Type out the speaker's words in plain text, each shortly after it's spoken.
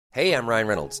Hey, I'm Ryan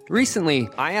Reynolds. Recently,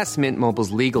 I asked Mint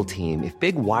Mobile's legal team if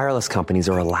big wireless companies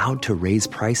are allowed to raise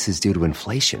prices due to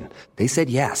inflation. They said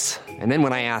yes. And then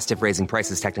when I asked if raising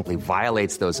prices technically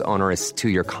violates those onerous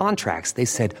two-year contracts, they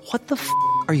said, "What the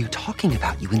are you talking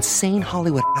about, you insane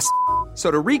Hollywood ass?"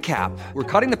 So to recap,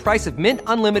 we're cutting the price of Mint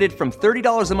Unlimited from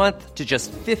 $30 a month to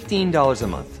just $15 a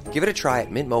month. Give it a try at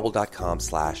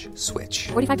mintmobile.com/switch.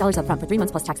 $45 up front for 3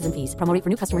 months plus taxes and fees. Promo rate for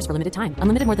new customers for limited time.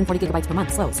 Unlimited more than 40 gigabytes per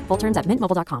month. Slows full terms at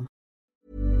mintmobile.com.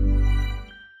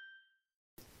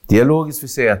 Dialogiskt vill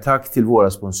säga tack till våra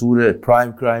sponsorer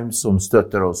Prime Crime som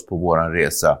stöttar oss på våran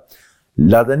resa.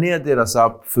 Ladda ner deras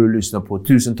app för att lyssna på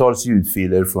tusentals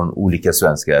ljudfiler från olika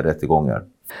svenska rättegångar.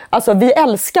 Alltså vi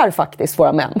älskar faktiskt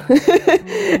våra män.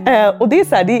 Och det är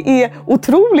så här, det är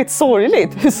otroligt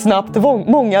sorgligt hur snabbt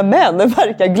många män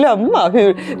verkar glömma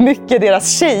hur mycket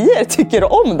deras tjejer tycker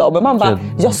om dem. Men man bara,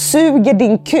 jag suger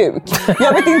din kuk.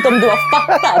 Jag vet inte om du har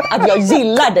fattat att jag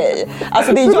gillar dig.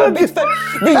 Alltså det är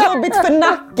jobbigt för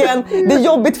nacken, det är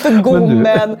jobbigt för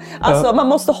gommen. Alltså man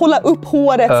måste hålla upp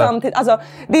håret samtidigt. Alltså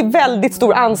det är väldigt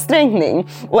stor ansträngning.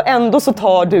 Och ändå så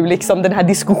tar du liksom den här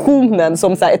diskussionen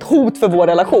som så här, ett hot för vår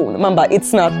relation. Man bara,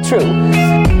 it's not true.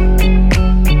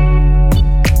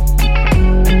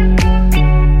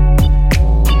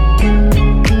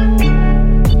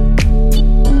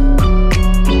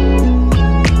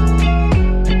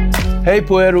 Hej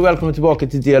på er och välkommen tillbaka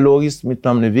till Dialogiskt. Mitt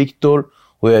namn är Viktor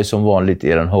och jag är som vanligt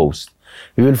er host.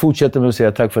 Vi vill fortsätta med att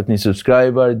säga tack för att ni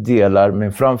subscriber, delar,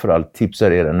 men framförallt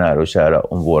tipsar era nära och kära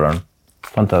om våran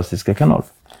fantastiska kanal.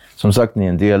 Som sagt, ni är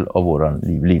en del av våran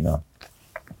livlina.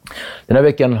 Den här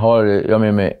veckan har jag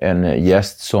med mig en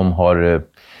gäst som har,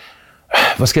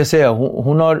 vad ska jag säga,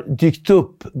 hon har dykt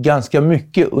upp ganska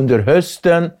mycket under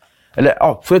hösten. Eller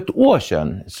ja, för ett år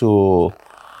sedan så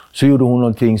gjorde hon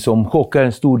någonting som chockar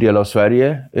en stor del av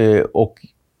Sverige. Och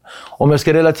om jag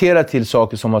ska relatera till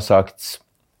saker som har sagts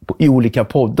i olika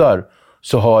poddar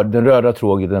så har den röda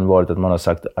tråden varit att man har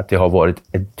sagt att det har varit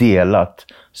ett delat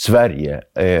Sverige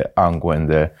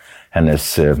angående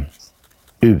hennes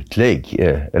utlägg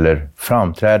eller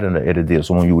framträdande är det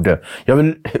som hon gjorde. Jag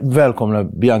vill välkomna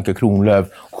Bianca Kronlöf,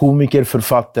 komiker,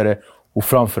 författare och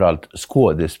framförallt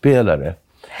skådespelare.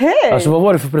 Hej! Alltså vad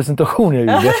var det för presentation jag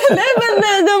gjorde? Nej men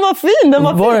den var fin, den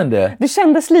var var fin. Den det? Det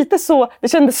kändes lite så, det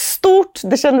kändes stort,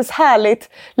 det kändes härligt,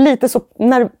 lite så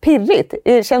pirrigt.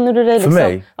 Känner du dig liksom, för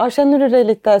mig? Ja, känner du dig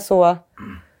lite så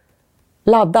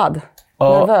laddad,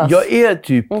 nervös? Jag är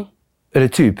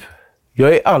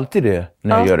jag är alltid det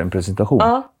när jag gör en presentation.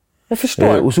 Ja, jag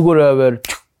förstår. Och så går det över,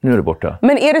 nu är det borta.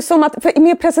 Men är det som att, för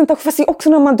med presentation, fast det är också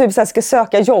när man typ så här ska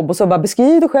söka jobb och så bara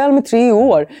beskriv dig själv med 3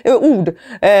 ord.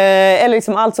 Eller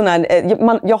liksom allt sånt här.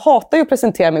 Jag hatar ju att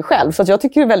presentera mig själv, så att jag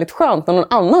tycker det är väldigt skönt när någon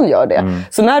annan gör det.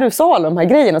 Så när du sa alla de här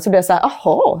grejerna så blev jag så här,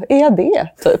 aha, är jag det?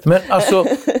 Typ. Men alltså,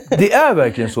 det är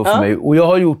verkligen så för mig. Och jag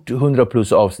har gjort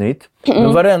 100+ avsnitt.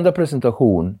 Men varenda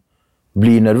presentation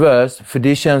blir nervös, för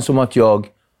det känns som att jag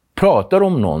pratar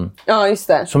om någon just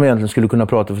det. Som egentligen skulle kunna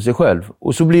prata för sig själv.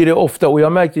 Och så blir det ofta, och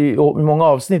jag märkte i många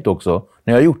avsnitt också,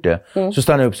 när jag har gjort det, så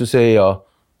stannar jag upp så säger jag,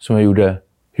 som jag gjorde,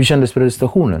 hur kändes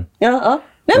presentationen? Nej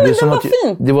men det var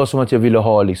fint. Det var som att jag ville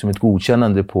ha liksom ett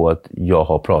godkännande på att jag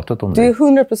har pratat om det. Du är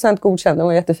 100% godkänd, det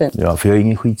var jättefint. Ja, för jag är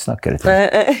ingen skitsnackare.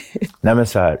 Nej men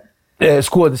så här,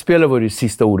 skådespelare var det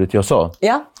sista ordet jag sa.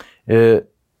 Ja.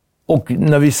 Och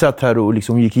när vi satt här och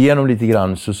liksom gick igenom lite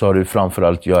grann så sa du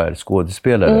framförallt jag är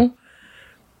skådespelare.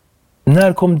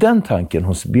 När kom den tanken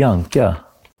hos Bianca?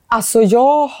 Alltså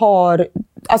jag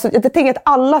tänker att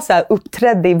alla så här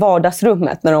uppträdde i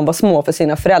vardagsrummet när de var små för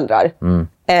sina föräldrar.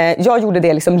 Jag gjorde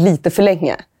det liksom lite för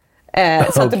länge.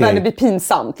 Så att det började bli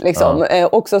pinsamt liksom.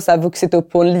 Också så här vuxit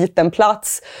upp på en liten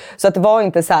plats. Så att det var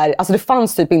inte så här, alltså det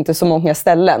fanns typ inte så många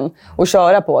ställen att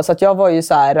köra på. Så att jag var ju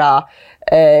så här,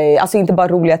 alltså inte bara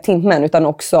roliga timmen utan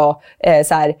också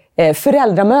så här,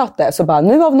 föräldramöte. Så bara,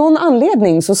 nu av någon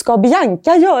anledning så ska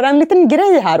Bianca göra en liten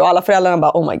grej här. Och alla föräldrarna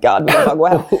bara, oh my god, vi bara gå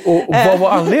hem. och vad var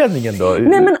anledningen då?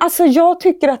 Nej men alltså jag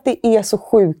tycker att det är så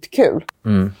sjukt kul.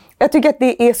 Jag tycker att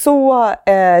det är så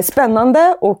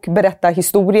spännande att berätta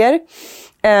historier.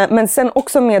 Men sen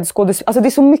också med skådespeleriet. Alltså det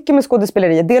är så mycket med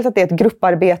skådespeleriet. Dels att det är ett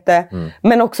grupparbete.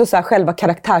 Men också så här själva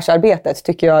karaktärsarbetet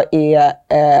tycker jag är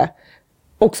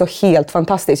också helt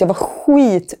fantastiskt. Jag var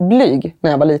skitblyg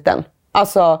när jag var liten.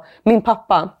 Alltså min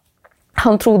pappa,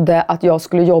 han trodde att jag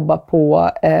skulle jobba på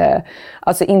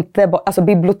alltså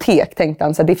bibliotek, tänkte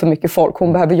han, så det är för mycket folk.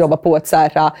 Hon behöver jobba på ett så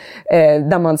här,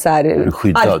 där man så här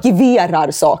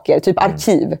arkiverar saker, typ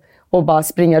arkiv, och bara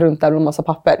springa runt där med en massa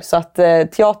papper. Så att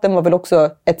teatern var väl också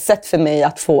ett sätt för mig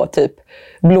att få typ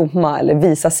blomma eller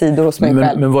visa sidor hos mig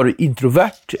själv. Men var du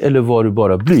introvert eller var du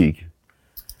bara blyg?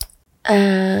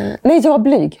 Nej, jag var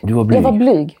blyg. Du var blyg? Jag var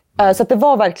blyg. Så att det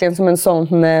var verkligen som en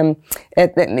sån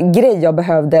en grej jag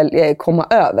behövde komma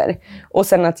över. Och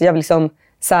sen att jag liksom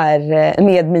så här,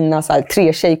 med mina så här,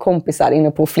 3 tjejkompisar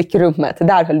inne på flickrummet.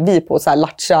 Där höll vi på att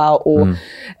latcha och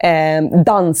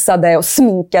dansade och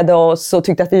sminkade oss och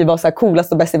tyckte att vi var så här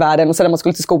coolast och bäst i världen. Och sen när man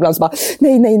skulle till skolan så bara,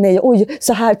 nej, oj,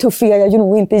 så här tuff är jag ju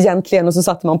nog inte egentligen. Och så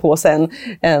satte man på sig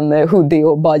en hoodie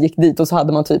och bara gick dit och så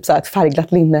hade man typ så här ett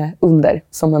färgglatt linne under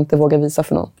som man inte vågar visa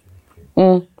för någon.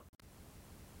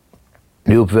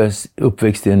 Du är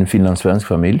uppväxt i en finlandssvensk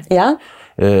familj. Ja.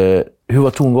 Hur var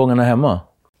tongångarna hemma?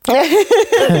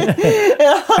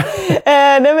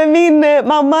 Nej, men min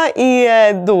mamma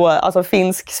är då alltså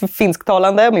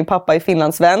finsktalande, min pappa är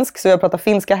finlandssvensk, så jag pratar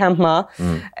finska hemma.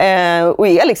 Och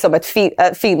är liksom ett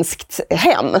finskt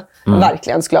hem,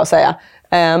 verkligen skulle jag säga.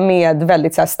 Med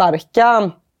väldigt så här,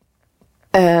 starka...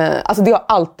 alltså det har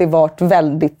alltid varit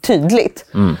väldigt tydligt.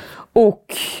 Och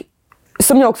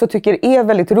som jag också tycker är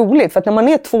väldigt roligt, för att när man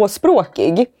är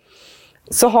tvåspråkig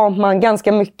så har man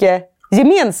ganska mycket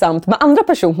gemensamt med andra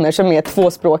personer som är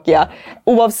tvåspråkiga,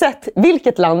 oavsett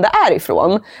vilket land det är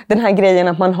ifrån. Den här grejen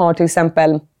att man har till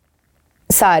exempel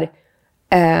så här,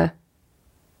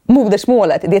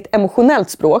 modersmålet, det är ett emotionellt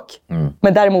språk.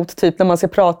 Men däremot typ när man ska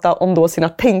prata om då sina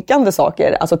tänkande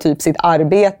saker, alltså typ sitt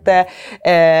arbete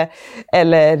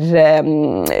eller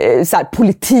så här,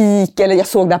 politik, eller jag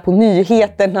såg det här på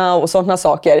nyheterna och sådana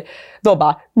saker. Då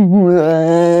bara,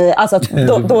 alltså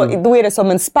då är det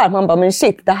som en spärr. Man bara, men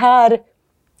shit, det här,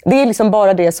 det är liksom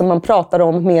bara det som man pratar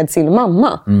om med sin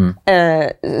mamma.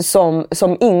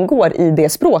 Som ingår i det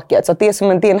språket. Så att det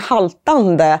är en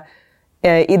haltande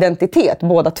identitet,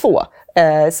 båda två.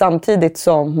 Samtidigt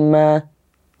som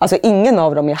alltså ingen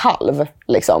av dem är halv,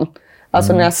 liksom.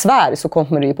 Alltså när jag svär så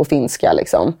kommer det ju på finska,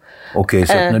 liksom. Okej,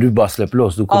 så när du bara släpper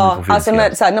loss, då kommer det på finska? Alltså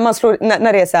när man slår,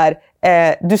 när det är så här,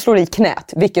 du slår i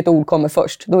knät, vilket ord kommer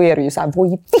först? Då är det ju så här, voi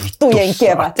vittu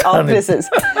jänkevat. Ja, precis.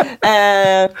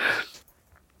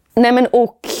 Nej, men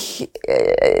och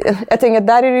jag tänker att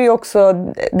där är det ju också,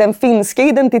 den finska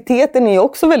identiteten är ju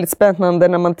också väldigt spännande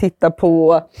när man tittar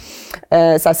på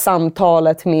så här,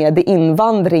 samtalet med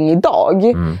invandring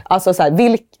idag. Alltså så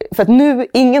här, för att nu,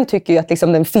 ingen tycker ju att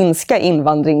liksom, den finska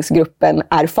invandringsgruppen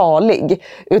är farlig,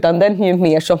 utan den är ju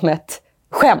mer som ett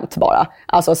skämt bara.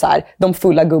 Alltså så här, de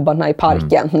fulla gubbarna i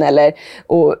parken eller,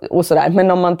 och sådär.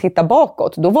 Men om man tittar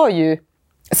bakåt, då var ju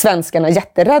svenskarna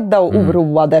jätterädda och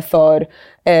oroade för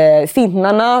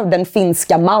finnarna, den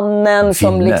finska mannen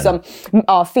som liksom,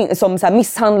 som så här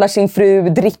misshandlar sin fru,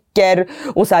 dricker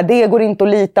och så här, det går inte att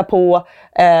lita på.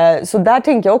 Så där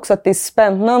tänker jag också att det är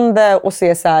spännande att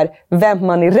se så här, vem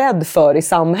man är rädd för i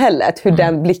samhället, hur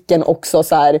den blicken också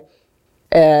så här,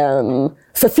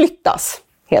 förflyttas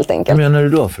helt enkelt. Vad menar du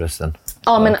då förresten?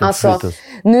 Ja, men alltså,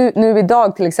 nu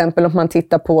idag till exempel, om man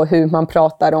tittar på hur man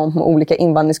pratar om olika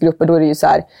invandringsgrupper, då är det ju så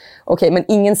här, okej, men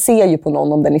ingen ser ju på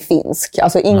någon om den är finsk.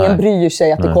 Alltså ingen bryr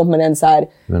sig att det kommer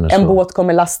en båt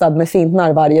kommer lastad med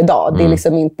finnar varje dag. Det är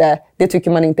liksom inte, det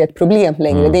tycker man inte är ett problem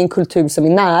längre. Det är en kultur som är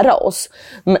nära oss.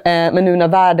 Men nu när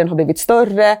världen har blivit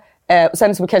större, och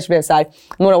sen så kanske det blev så här,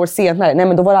 några år senare, nej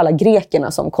men då var det alla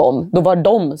grekerna som kom. Då var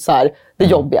de så här, det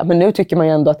jobbiga. Men nu tycker man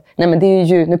ju ändå att, nej men det är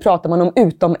ju, nu pratar man om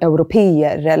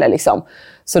utomeuropeer eller liksom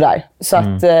sådär. Så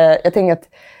att jag tänker att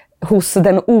hos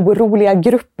den oroliga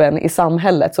gruppen i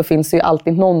samhället så finns det ju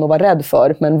alltid någon att vara rädd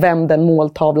för. Men vem den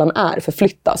måltavlan är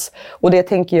förflyttas. Och det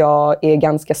tänker jag är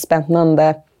ganska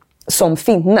spännande som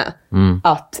finne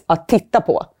att titta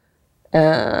på.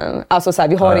 Alltså så här,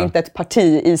 vi har inte ett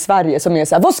parti i Sverige som är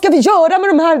så här, vad ska vi göra med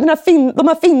de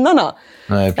här finnarna?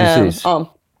 Nej, precis.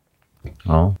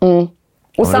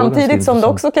 Och samtidigt som det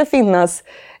också kan finnas,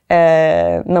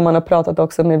 när man har pratat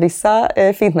också med vissa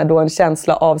finnar, då en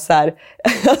känsla av så här,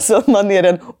 alltså man är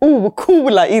den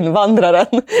ocoola invandraren.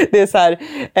 Det är så här,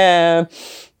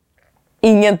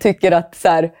 ingen tycker att så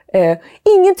här,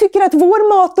 ingen tycker att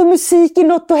vår mat och musik är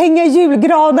något att hänga i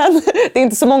julgranen. Det är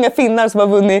inte så många finnar som har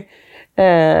vunnit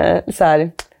så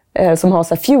här, som har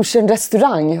så här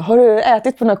fusion-restaurang. Har du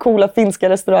ätit på den här coola finska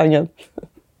restaurangen?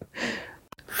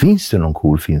 Finns det någon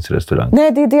cool finsk restaurang?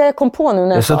 Nej, det är det jag kom på nu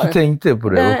när jag satt och tänkte på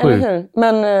det.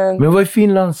 Men vad är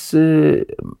Finlands...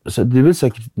 så det är väl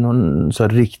säkert någon så här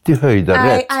riktig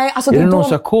höjdarrätt? Nej, alltså är det någon så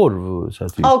här korv? Så här,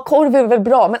 typ? Ja, korv är väl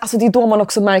bra. Men alltså, det är då man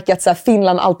också märker att så här,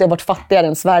 Finland alltid har varit fattigare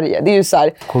än Sverige. Det är ju så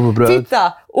här... Korv och bröd.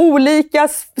 Titta! Olika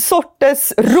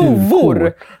sorters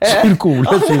rovor. Syrkor.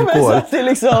 Det är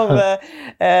liksom...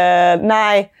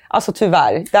 nej, alltså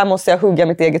tyvärr. Där måste jag hugga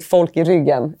mitt eget folk i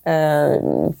ryggen.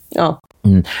 Ja.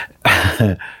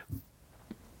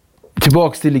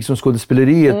 Tillbaks till liksom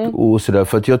skådespeleriet och sådär,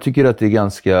 för att jag tycker att det är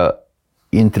ganska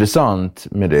intressant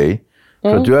med dig,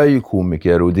 för att du är ju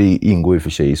komiker och det ingår ju för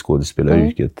sig i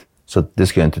skådespelaryrket. Så att det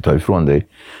ska jag inte ta ifrån dig.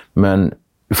 Men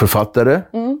författare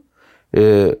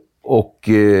och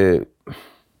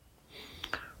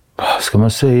vad ska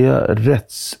man säga,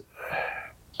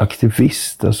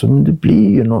 rättsaktivist. Alltså, men det blir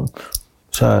ju någon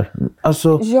så här,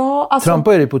 alltså,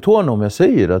 trampar jag dig på tårna om jag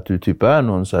säger att du typ är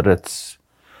någon så här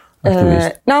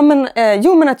rättsaktivist? Men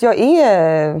att jag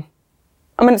är,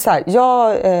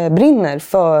 jag brinner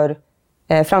för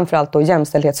framförallt då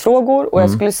jämställdhetsfrågor, och jag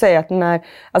skulle säga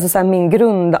att min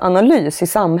grundanalys i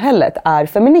samhället är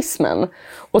feminismen,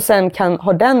 och sen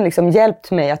har den liksom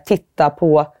hjälpt mig att titta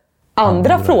på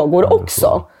andra frågor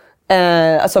också,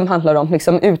 som handlar om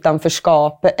liksom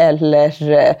utanförskap eller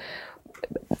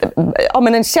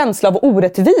en känsla av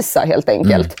orättvisa helt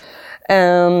enkelt.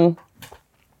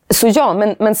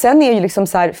 Men sen är ju liksom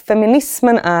så här,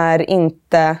 feminismen är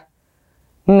inte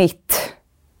mitt...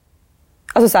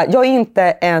 Alltså så här, jag är inte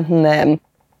en...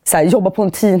 jobbar på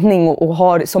en tidning och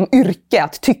har som yrke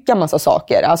att tycka massa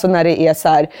saker. Alltså när det är så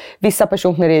här, vissa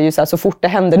personer är ju så fort det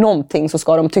händer någonting så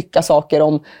ska de tycka saker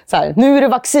om så här, nu är det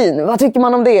vaccin, vad tycker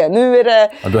man om det? Nu är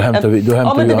det... Ja, då hämtar vi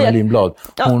Anna Lindblad.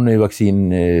 Hon är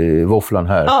vaccinvåfflan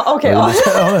här. Ja, okej.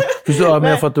 Men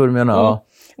jag fattar vad du menar. Ja.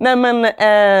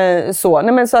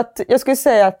 Så att jag skulle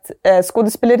säga att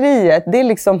skådespeleriet, det är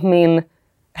liksom min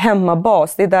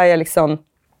hemmabas. Det är där jag liksom,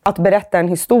 att berätta en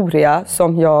historia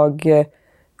som jag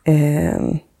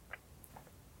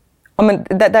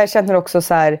där jag känner också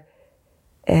så här,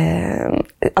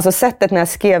 alltså sättet när jag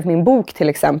skrev min bok till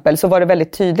exempel, så var det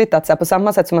väldigt tydligt att så här, på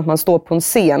samma sätt som att man står på en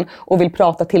scen och vill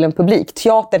prata till en publik,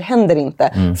 teater händer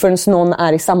inte förrän någon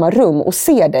är i samma rum och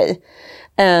ser dig.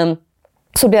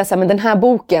 Så blir jag så här, men den här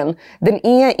boken, den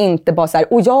är inte bara så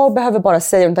här, och jag behöver bara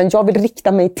säga, utan jag vill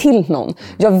rikta mig till någon.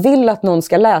 Jag vill att någon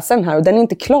ska läsa den här, och den är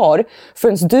inte klar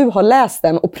förrän du har läst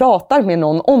den och pratar med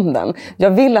någon om den.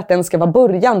 Jag vill att den ska vara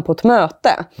början på ett möte.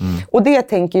 Och det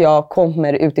tänker jag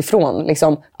kommer utifrån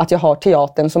liksom, att jag har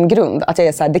teatern som grund. Att jag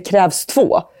är så här, det krävs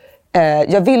två.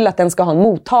 Jag vill att den ska ha en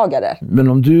mottagare.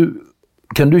 Men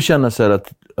kan du känna så här att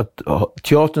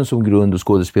teatern som grund och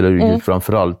skådespelaryrket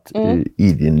framförallt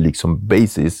i din liksom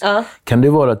basis, kan det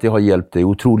vara att det har hjälpt dig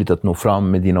otroligt att nå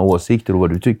fram med dina åsikter och vad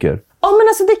du tycker? Ja, men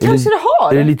alltså det kanske det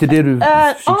har. Är det lite det du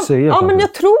fick säga? Ja, men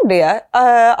jag tror det.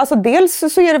 Alltså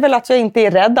dels så är det väl att jag inte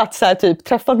är rädd att så här, typ,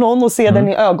 träffa någon och se den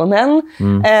i ögonen.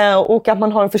 Och att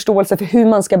man har en förståelse för hur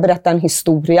man ska berätta en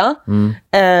historia.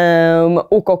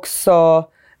 Och också...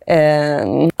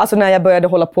 alltså när jag började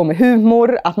hålla på med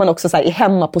humor, att man också så här, är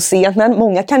hemma på scenen.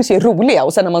 Många kanske är roliga,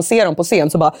 och sen när man ser dem på scen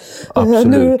så bara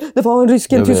nu, det var en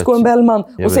rysk, en tysk och en Bellman,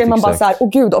 och så är man bara så här, åh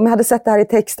gud, om jag hade sett det här i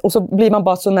text, och så blir man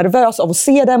bara så nervös av att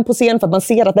se den på scen, för att man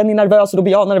ser att den är nervös, och då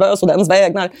blir jag nervös och dens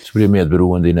vägnar. Så blir det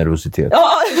medberoende i nervositet. Ja,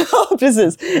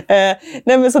 precis.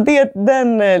 Nej, men så det,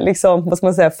 den liksom, vad ska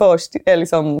man säga, först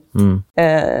liksom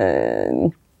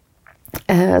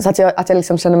så att jag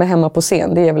liksom känner mig hemma på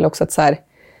scen, det är väl också ett så här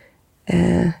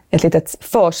ett litet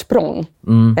försprång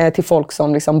till folk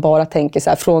som liksom bara tänker så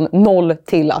här, från 0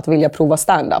 till att vilja prova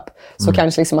stand-up. Så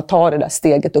kanske liksom att ta det där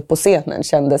steget upp på scenen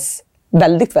kändes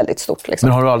väldigt, väldigt stort. Liksom.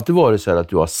 Men har det alltid varit så här att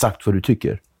du har sagt vad du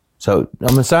tycker? Så, ja,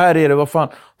 men så här är det,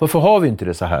 varför har vi inte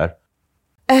det så här?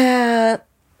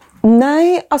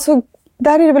 Nej, alltså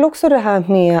där är det väl också det här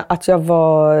med att jag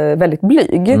var väldigt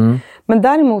blyg. Men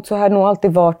däremot så har jag nog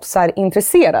alltid varit så här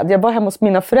intresserad. Jag var hemma hos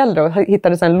mina föräldrar och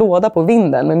hittade så här en låda på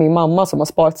vinden med min mamma som har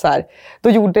sparat så här. Då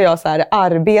gjorde jag så här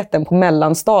arbeten på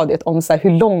mellanstadiet om så här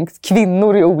hur långt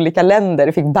kvinnor i olika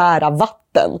länder fick bära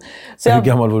vatten. Så hur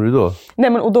gammal var du då? Nej,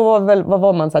 men och då var väl, vad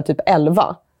var man så här, typ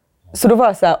 11. Så då var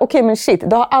jag så här, okej, men shit,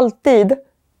 det har alltid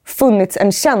funnits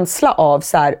en känsla av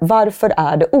så här, varför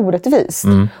är det orättvist?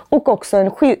 Och också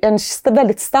en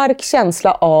väldigt stark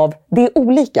känsla av det är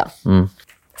olika.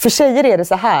 För tjejer är det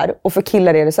så här och för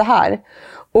killar är det så här.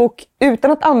 Och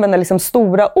utan att använda liksom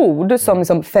stora ord som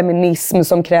liksom feminism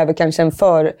som kräver kanske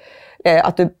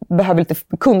att du behöver lite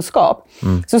kunskap.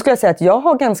 Så skulle jag säga att jag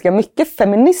har ganska mycket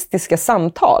feministiska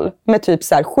samtal med typ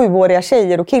så här 7-åriga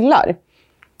tjejer och killar.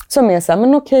 Som är så här,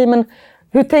 men okej, men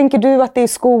hur tänker du att det är i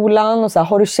skolan? Och så här,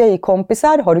 har du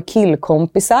tjejkompisar? Har du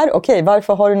killkompisar? Okej,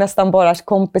 varför har du nästan bara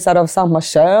kompisar av samma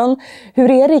kön?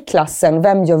 Hur är det i klassen?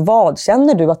 Vem gör vad?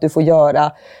 Känner du att du får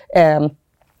göra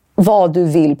vad du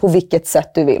vill? På vilket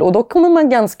sätt du vill? Och då kommer man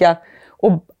ganska...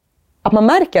 Och att man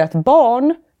märker att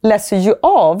barn läser ju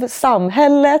av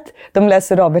samhället, de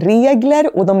läser av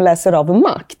regler och de läser av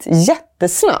makt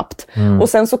jättesnabbt. Och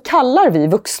sen så kallar vi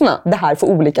vuxna det här för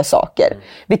olika saker.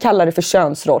 Vi kallar det för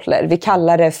könsroller, vi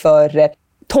kallar det för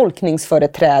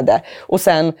tolkningsföreträde. Och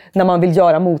sen när man vill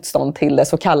göra motstånd till det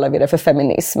så kallar vi det för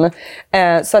feminism.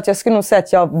 Så att jag skulle nog säga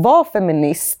att jag var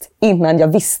feminist innan jag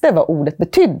visste vad ordet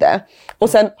betydde. Och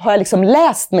sen har jag liksom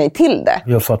läst mig till det.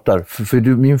 Jag fattar.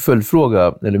 För min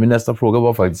följdfråga, eller min nästa fråga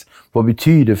var faktiskt, vad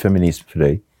betyder feminism för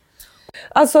dig?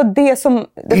 Alltså det som...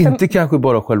 Inte kanske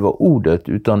bara själva ordet,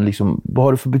 utan liksom, vad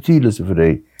har det för betydelse för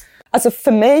dig? Alltså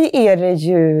för mig är det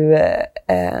ju...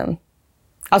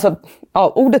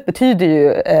 ordet betyder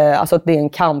ju alltså att det är en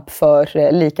kamp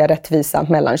för lika rättvisa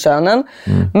mellan könen.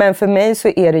 Men för mig så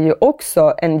är det ju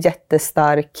också en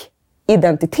jättestark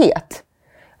identitet.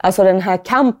 Alltså den här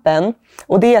kampen,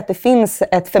 och det är att det finns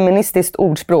ett feministiskt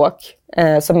ordspråk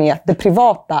som är att det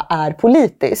privata är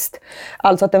politiskt.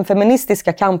 Alltså att den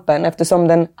feministiska kampen, eftersom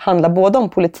den handlar både om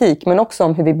politik men också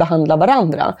om hur vi behandlar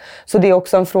varandra. Så det är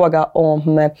också en fråga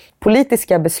om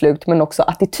politiska beslut men också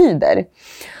attityder.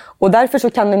 Och därför så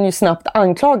kan den ju snabbt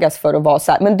anklagas för att vara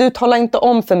så här, men du talar inte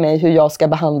om för mig hur jag ska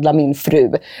behandla min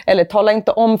fru. Eller tala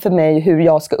inte om för mig hur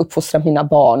jag ska uppfostra mina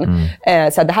barn.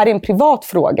 Så här, det här är en privat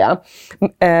fråga.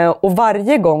 Och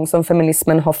varje gång som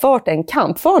feminismen har fört en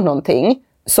kamp för någonting,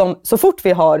 så fort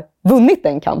vi har vunnit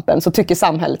den kampen så tycker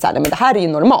samhället så här, men det här är ju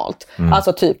normalt.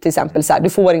 Alltså typ till exempel så här, du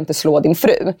får inte slå din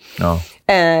fru. Ja.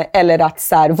 Eller att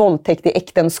så här, våldtäkt i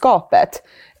äktenskapet,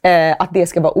 att det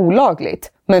ska vara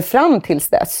olagligt. Men fram tills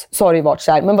dess så har det varit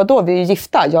så här, men vadå, vi är ju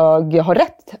gifta. Jag har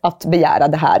rätt att begära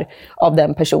det här av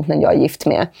den personen jag är gift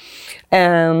med.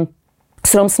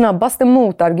 Så de snabbaste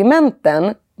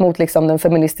motargumenten mot liksom den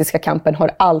feministiska kampen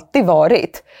har alltid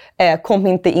varit kom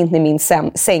inte in i min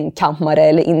sängkammare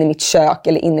eller in i mitt kök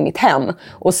eller in i mitt hem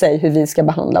och säg hur vi ska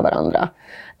behandla varandra.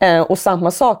 Och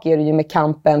samma sak är det ju med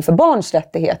kampen för barns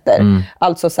rättigheter.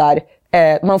 Alltså så här,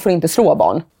 man får inte slå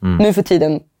barn. Nu för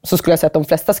tiden så skulle jag säga att de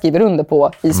flesta skriver under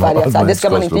på i Sverige att det ska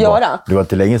man inte göra. Det var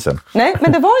inte länge sedan. Nej,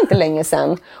 men det var inte länge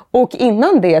sedan. Och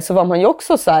innan det så var man ju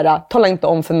också så här, tala inte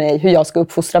om för mig hur jag ska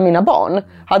uppfostra mina barn.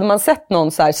 Hade man sett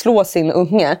någon så här slå sin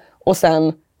unge och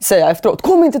sen säga efteråt,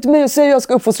 kom inte till mig och säg att jag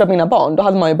ska uppfostra mina barn. Då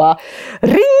hade man ju bara,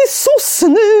 ring SOS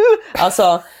nu!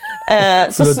 Alltså...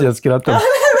 så jag skrattar.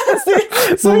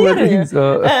 så är det ju.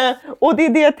 Och det är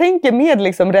det jag tänker med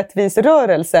liksom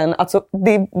rättvisrörelsen. Alltså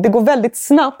det går väldigt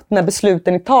snabbt när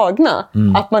besluten är tagna.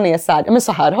 Att man är så här, men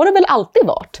så här har det väl alltid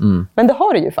varit. Men det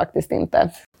har det ju faktiskt inte.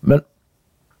 Men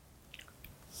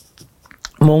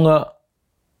många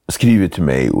skriver till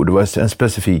mig, och det var en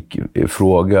specifik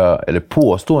fråga eller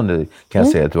påstående kan jag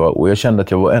säga att det var, och jag kände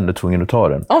att jag var ändå tvungen att ta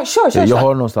den. Kör. Jag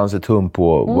har någonstans ett hum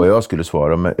på vad jag skulle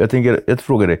svara, men jag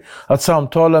frågar dig, att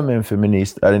samtala med en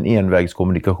feminist är en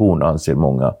envägskommunikation, anser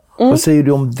många. Vad säger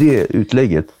du om det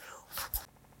utlägget?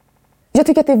 Jag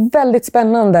tycker att det är väldigt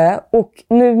spännande, och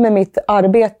nu med mitt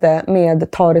arbete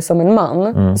med Ta det som en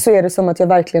man så är det som att jag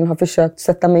verkligen har försökt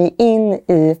sätta mig in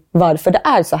i varför det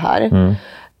är så här.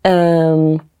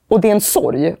 Och det är en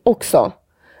sorg också.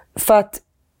 För att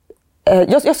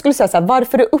jag skulle säga så här,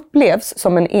 varför det upplevs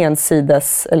som en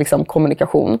ensides liksom,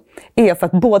 kommunikation är för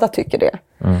att båda tycker det.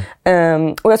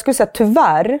 Och jag skulle säga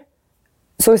tyvärr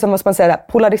så är det, vad man säger,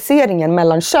 polariseringen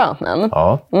mellan könen.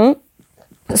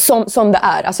 Som det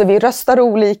är. Alltså vi röstar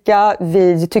olika,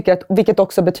 vi tycker att, vilket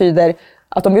också betyder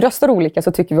att om vi röstar olika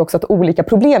så tycker vi också att olika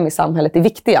problem i samhället är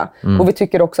viktiga. Och vi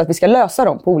tycker också att vi ska lösa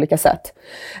dem på olika sätt.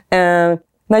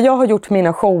 När jag har gjort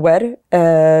mina shower,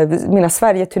 mina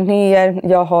Sverige-turnéer,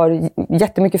 jag har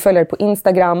jättemycket följare på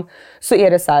Instagram, så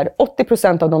är det så här,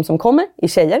 80% av de som kommer är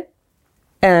tjejer.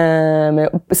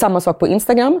 Samma sak på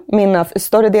Instagram.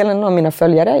 Större delen av mina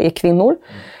följare är kvinnor.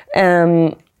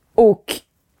 Och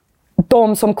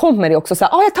de som kommer är också så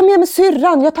här, jag tar med mig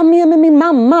syrran, jag tar med mig min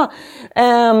mamma.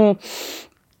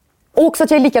 Och också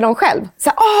att jag är likadan själv. Så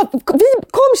här,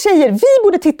 kom tjejer, vi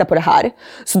borde titta på det här.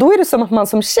 Så då är det som att man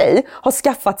som tjej har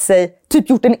skaffat sig, typ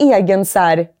gjort en egen så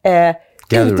här,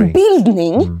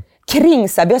 utbildning kring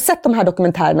så här, vi har sett de här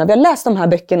dokumentärerna, vi har läst de här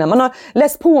böckerna, man har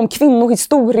läst på om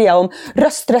kvinnohistoria, om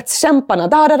rösträttskämparna,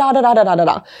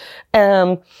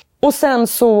 och sen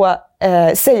så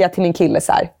säger jag till min kille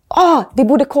så här, vi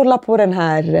borde kolla på den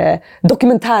här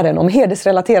dokumentären om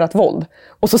hedersrelaterat våld.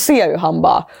 Och så ser jag ju han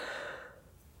bara,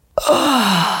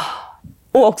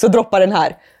 och också droppar den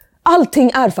här,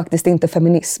 allting är faktiskt inte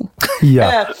feminism.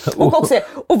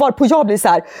 Och varpå jag blir så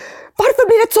här, varför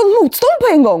blir det ett sånt motstånd på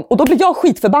en gång? Och då blir jag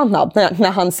skitförbannad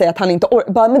när han säger att han inte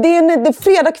orkar. Men det är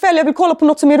fredag kväll, jag vill kolla på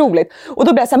något som är roligt. Och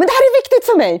då blir jag så här, men det här är viktigt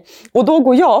för mig. Och då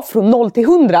går jag från 0 till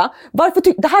 100.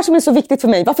 Det här som är så viktigt för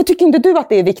mig, varför tycker inte du att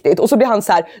det är viktigt? Och så blir han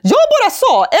så här, jag bara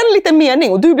sa en liten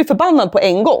mening och du blir förbannad på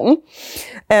en gång.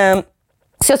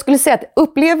 Så jag skulle säga att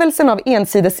upplevelsen av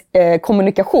ensides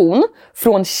kommunikation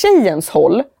från tjejens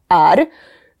håll är,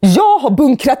 jag har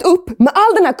bunkrat upp med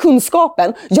all den här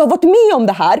kunskapen. Jag har varit med om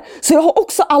det här, så jag har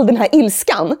också all den här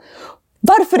ilskan.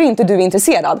 Varför är inte du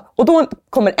intresserad? Och då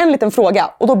kommer en liten fråga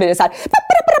och då blir det så här.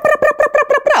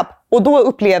 Och då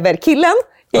upplever killen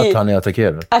att han är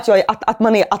attackerad. Att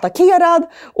man är attackerad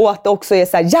och att det också är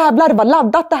så här, jävlar vad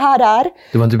laddat det här är.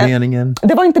 Det var inte meningen.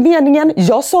 Det var inte meningen.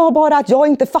 Jag sa bara att jag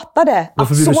inte fattade.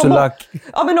 Varför blir du så lack?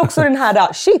 Ja, men också den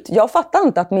här, shit, jag fattar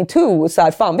inte att MeToo, så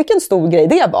här, fan vilken stor grej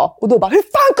det var. Och då bara, hur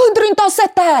fan kunde du inte ha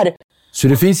sett det här? Så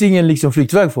det finns ingen liksom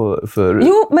flyktväg för...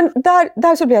 Jo, men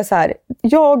där så blir jag så här.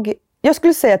 Jag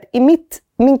skulle säga att i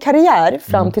min karriär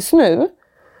fram tills nu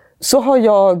så har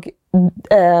jag,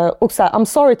 och så här, I'm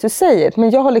sorry to say it, men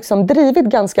jag har liksom drivit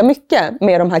ganska mycket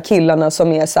med de här killarna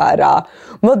som är så här,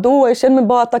 vadå, jag känner mig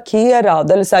bara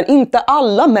attackerad, eller så här, inte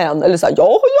alla män, eller så här, jag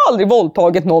har ju aldrig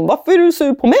våldtagit någon, varför är du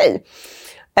sur på mig?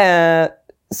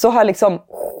 Så har jag liksom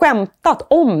skämtat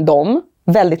om dem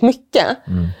väldigt mycket.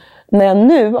 När jag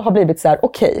nu har blivit så här,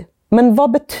 okej, men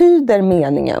vad betyder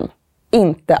meningen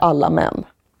inte alla män?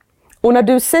 Och när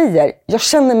du säger, jag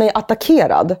känner mig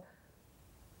attackerad.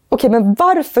 Okej, men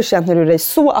varför känner du dig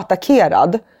så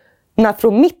attackerad? När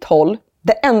från mitt håll,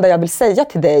 det enda jag vill säga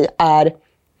till dig är,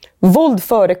 våld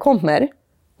förekommer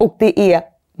och det är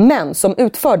män som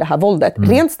utför det här våldet.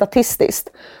 Rent statistiskt.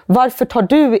 Varför tar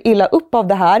du illa upp av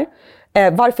det här?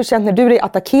 Varför känner du dig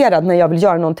attackerad när jag vill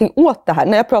göra någonting åt det här?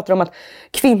 När jag pratar om att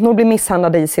kvinnor blir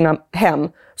misshandlade i sina hem,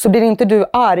 så blir inte du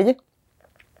arg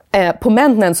på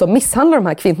männen som misshandlar de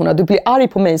här kvinnorna. Du blir arg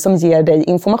på mig som ger dig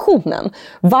informationen.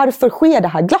 Varför sker det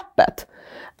här glappet?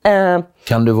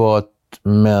 Kan det vara att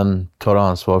män tar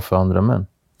ansvar för andra män?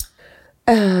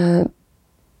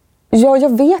 Ja,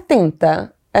 jag vet inte.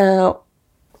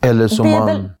 Eller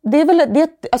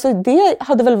som det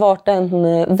hade väl varit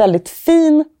en väldigt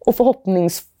fin och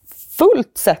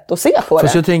förhoppningsfullt sätt att se på det.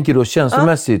 Fast jag tänker då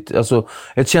känslomässigt, alltså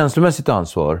ett känslomässigt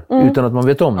ansvar utan att man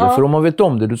vet om det. För om man vet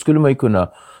om det, då skulle man ju kunna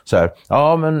så här,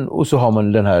 ja men, och så har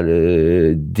man den här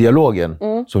dialogen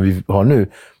som vi har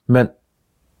nu. Men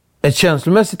ett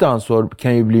känslomässigt ansvar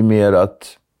kan ju bli mer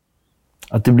att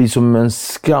det blir som en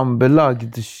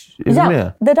skambelagd...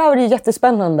 Ja, det där är ju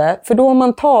jättespännande. För då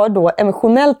man tar då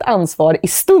emotionellt ansvar i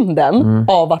stunden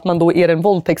av att man då är den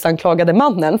våldtäktsanklagade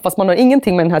mannen, fast man har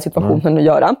ingenting med den här situationen att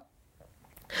göra.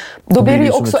 Då blir det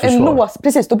ju också en lås,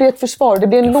 precis, då blir det ett försvar, det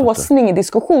blir en låsning i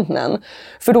diskussionen.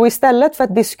 För då istället för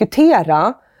att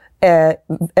diskutera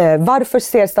varför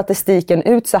ser statistiken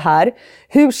ut så här,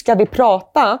 hur ska vi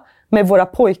prata med våra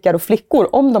pojkar och flickor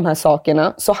om de här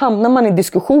sakerna, så hamnar man i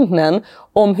diskussionen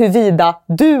om huruvida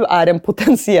du är en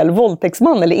potentiell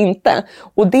våldtäktsman eller inte.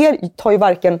 Och det tar ju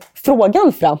varken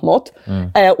frågan framåt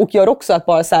och gör också att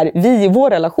bara så här, vi i vår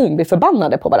relation blir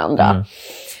förbannade på varandra.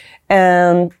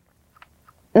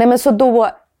 Nej, men så då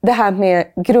det här med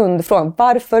grundfrågan,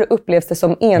 varför upplevs det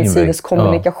som ensidig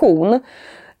kommunikation?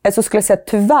 Så skulle jag säga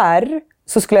tyvärr,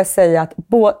 så skulle jag säga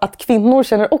att kvinnor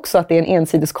känner också att det är en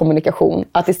ensidig kommunikation.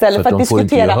 Att istället för att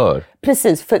diskutera,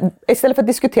 precis, istället för att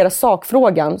diskutera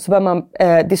sakfrågan så bör man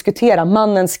diskutera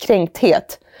mannens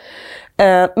kränkthet.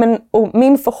 Och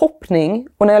min förhoppning,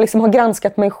 och när jag liksom har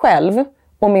granskat mig själv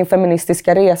och min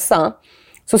feministiska resa,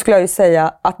 så skulle jag ju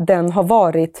säga att den har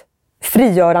varit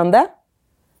frigörande,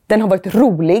 den har varit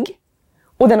rolig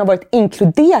och den har varit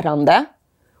inkluderande.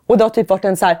 Och det har typ varit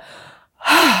en så här...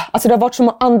 Alltså det har varit som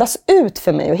att andas ut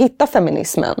för mig och hitta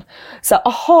feminismen. Så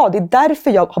aha, det är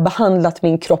därför jag har behandlat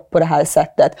min kropp på det här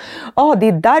sättet. Det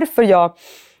är därför jag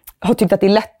har tyckt att det är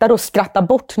lättare att skratta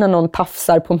bort när någon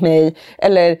tafsar på mig.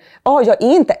 Eller, jag är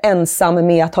inte ensam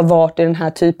med att ha varit i den här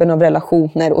typen av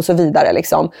relationer och så vidare.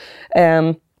 Liksom.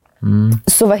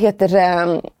 Så vad heter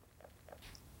det?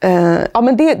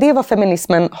 Men det är vad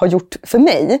feminismen har gjort för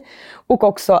mig. Och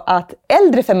också att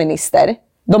äldre feminister,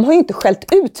 de har ju inte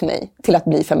skällt ut mig till att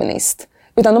bli feminist.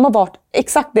 Utan de har varit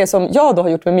exakt det som jag då har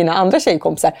gjort med mina andra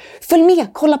tjejkompisar. Följ med,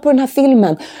 kolla på den här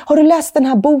filmen. Har du läst den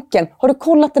här boken? Har du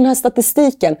kollat den här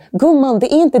statistiken? Gumman,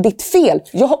 det är inte ditt fel.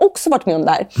 Jag har också varit med om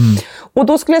det här. Och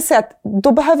då skulle jag säga att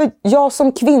då behöver jag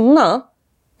som kvinna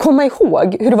komma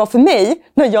ihåg hur det var för mig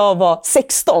när jag var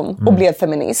 16 och blev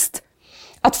feminist.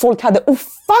 Att folk hade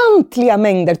ofantliga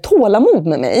mängder tålamod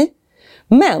med mig.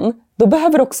 Men då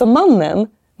behöver också mannen,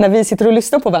 när vi sitter och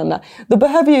lyssnar på varandra, då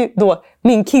behöver ju då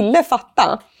min kille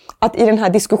fatta att i den här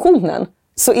diskussionen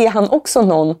så är han också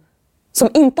någon som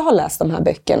inte har läst de här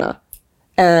böckerna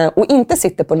och inte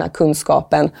sitter på den här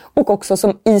kunskapen och också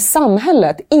som i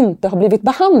samhället inte har blivit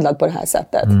behandlad på det här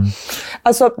sättet.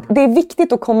 Alltså det är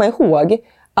viktigt att komma ihåg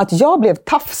att jag blev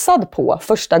tafsad på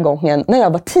första gången när jag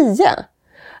var 10.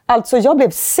 Alltså jag blev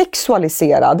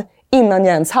sexualiserad innan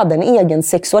jag ens hade en egen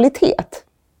sexualitet.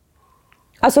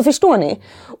 Alltså förstår ni?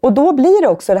 Och då blir det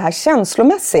också det här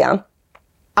känslomässiga.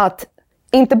 Att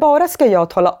inte bara ska jag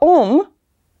tala om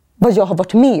vad jag har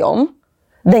varit med om.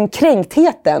 Den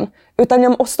kränktheten. Utan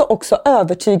jag måste också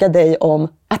övertyga dig om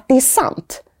att det är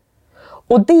sant.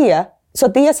 Och så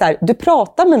att det är så här, du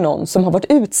pratar med någon som har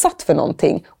varit utsatt för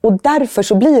någonting. Och därför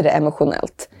så blir det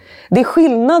emotionellt. Det är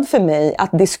skillnad för mig att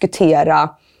diskutera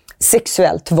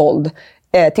sexuellt våld.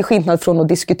 Till skillnad från att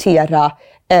diskutera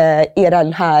är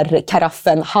den här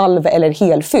karaffen halv eller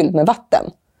helfylld med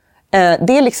vatten.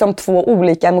 Det är liksom 2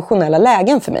 olika emotionella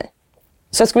lägen för mig.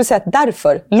 Så jag skulle säga att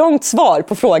därför, långt svar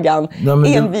på frågan,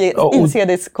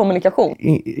 ensidig kommunikation.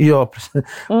 Ja, precis.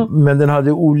 Men den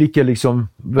hade olika liksom,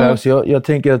 så jag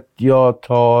tänker att jag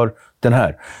tar den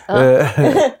här.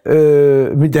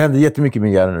 Det händer jättemycket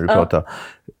med hjärnan när du pratar.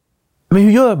 Men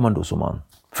hur gör man då som man?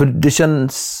 För det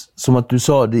känns som att du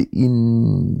sa det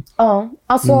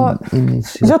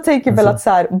jag tänker väl att så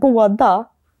här, båda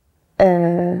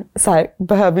så här,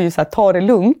 behöver ju så här, ta det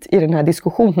lugnt i den här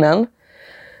diskussionen.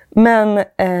 Men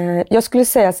jag skulle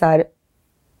säga så här,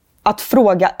 att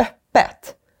fråga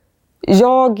öppet.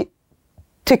 Jag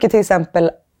tycker till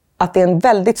exempel att det är en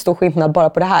väldigt stor skillnad bara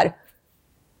på det här.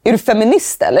 Är du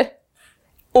feminist eller?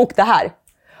 Och det här.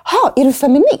 Är du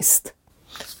feminist?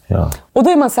 Ja. Och då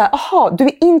är man så här, du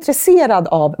är intresserad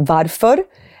av varför.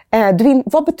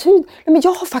 Vad betyder... Nej, men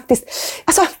jag har faktiskt...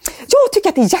 Alltså, jag tycker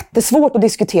att det är jättesvårt att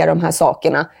diskutera de här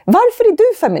sakerna. Varför är du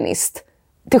feminist?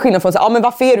 Till skillnad från att säga, men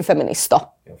varför är du feminist då?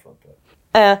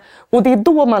 Och det är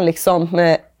då man liksom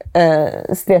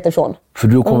stretar ifrån. För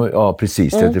du kommer,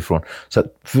 precis, stretar ifrån. Så,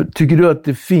 tycker du att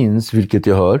det finns, vilket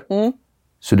jag hör,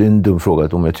 så det är en dum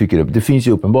fråga om jag tycker det finns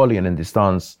ju uppenbarligen en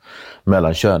distans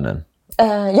mellan könen.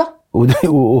 Ja.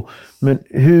 Men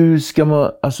hur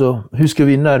ska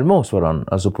vi närma oss varandra,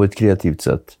 alltså på ett kreativt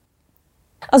sätt?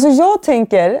 Alltså jag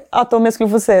tänker att om jag skulle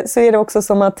få säga, så är det också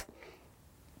som att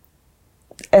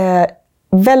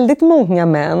väldigt många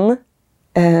män,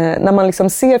 när man liksom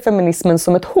ser feminismen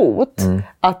som ett hot,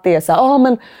 att det är så här,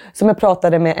 men som jag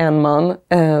pratade med en man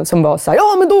som var så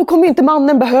här, men då kommer inte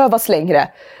mannen behövas längre,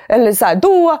 eller så här,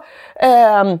 då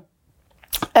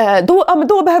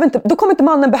kommer inte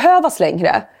mannen behövas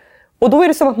längre. Och då är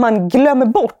det som att man glömmer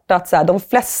bort att så här, de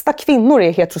flesta kvinnor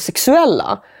är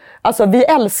heterosexuella. Alltså vi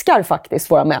älskar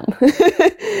faktiskt våra män.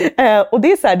 Och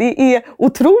det är så här, det är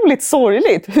otroligt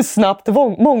sorgligt hur snabbt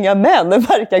många män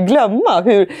verkar glömma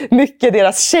hur mycket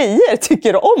deras tjejer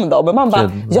tycker om dem. Men man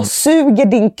bara, jag suger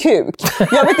din kuk.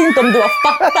 Jag vet inte om du har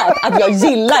fattat att jag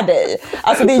gillar dig.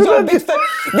 Alltså det är jobbigt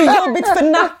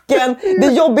för nacken, det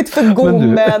är jobbigt för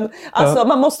gommen. Alltså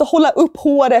man måste hålla upp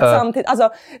håret samtidigt. Alltså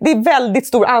det är väldigt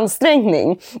stor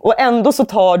ansträngning. Och ändå så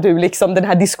tar du liksom den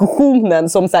här diskussionen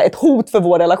som så här, ett hot för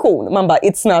vår relation. Man bara,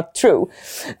 it's not true.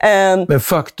 Men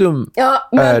faktum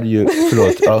är ju...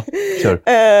 Förlåt, kör.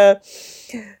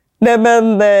 Nej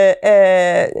men...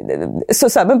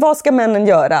 men vad ska männen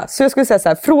göra? Så jag skulle säga så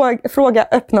här, fråga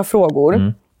öppna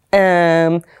frågor.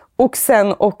 Och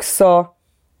sen också...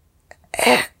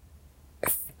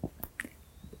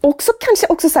 kanske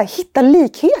också så här, hitta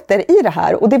likheter i det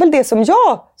här. Och det är väl det som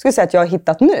jag skulle säga att jag har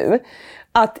hittat nu.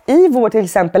 Att i vår till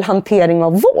exempel hantering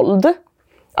av våld...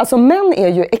 Alltså män är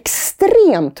ju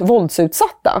extremt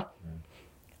våldsutsatta.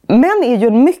 Män är ju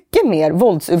en mycket mer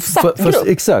våldsutsatt grupp.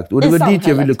 Exakt, och det var dit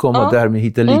jag ville komma, det här med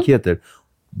hitta likheter.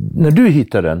 När du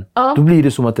hittar den, då blir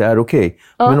det som att det är okej.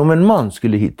 Men om en man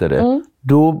skulle hitta det,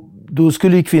 då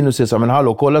skulle ju kvinnor säga så här, men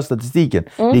hallå, kolla statistiken.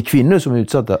 Det är kvinnor som är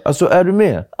utsatta. Alltså, är du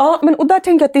med? Ja, och där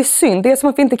tänker jag att det är synd. Det är som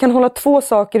att vi inte kan hålla 2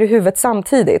 saker i huvudet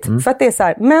samtidigt. För att det är så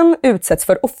här, män utsätts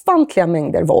för ofantliga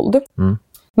mängder våld.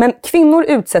 Men kvinnor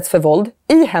utsätts för våld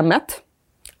i hemmet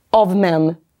av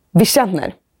män vi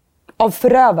känner. Av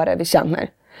förövare vi känner.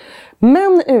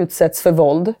 Män utsätts för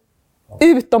våld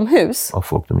utomhus av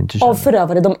folk de inte känner. Av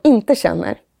förövare de inte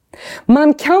känner.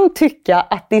 Man kan tycka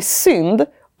att det är synd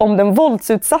om den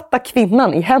våldsutsatta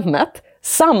kvinnan i hemmet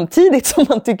samtidigt som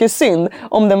man tycker synd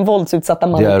om den våldsutsatta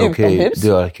mannen utomhus. Det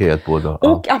är okej att båda.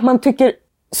 Och att man tycker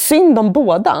synd om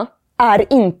båda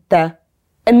är inte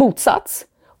en motsats.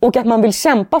 Och att man vill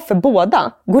kämpa för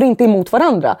båda går inte emot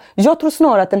varandra. Jag tror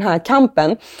snarare att den här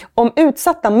kampen, om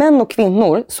utsatta män och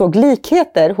kvinnor såg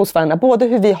likheter hos varandra, både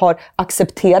hur vi har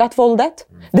accepterat våldet,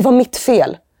 det var mitt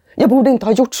fel. Jag borde inte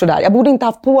ha gjort sådär. Jag borde inte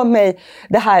ha haft på mig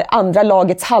det här andra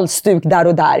lagets halsduk där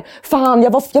och där. Fan,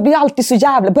 jag blir alltid så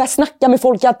jävla... Börjar snacka med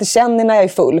folk jag alltid känner när jag är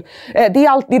full. Det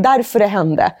är därför det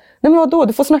hände. Nej men vadå?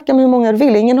 Du får snacka med hur många du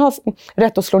vill. Ingen har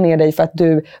rätt att slå ner dig för att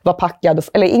du var packad.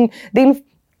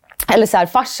 Eller så här,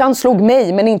 farsan slog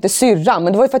mig men inte syrran.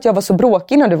 Men det var ju för att jag var så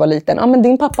bråkig när du var liten. Ja, men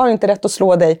din pappa har inte rätt att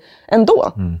slå dig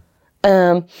ändå.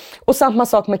 Och samma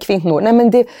sak med kvinnor. Nej,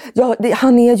 men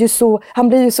han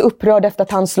blir ju så upprörd efter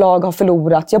att hans lag har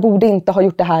förlorat. Jag borde inte ha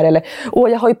gjort det här. Eller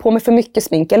jag har ju på mig för mycket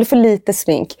smink eller för lite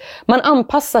smink. Man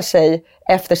anpassar sig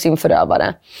efter sin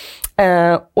förövare.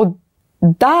 Och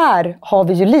där har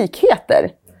vi ju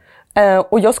likheter.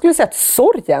 Och jag skulle säga att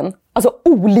sorgen, alltså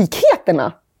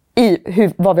olikheterna i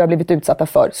vad vi har blivit utsatta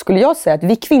för, skulle jag säga att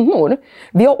vi kvinnor,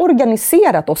 vi har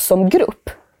organiserat oss som grupp.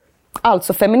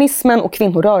 Alltså feminismen och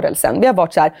kvinnorörelsen. Vi har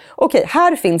varit så här, okej,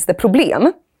 här finns det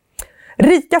problem.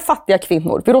 Rika, fattiga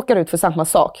kvinnor, vi råkar ut för samma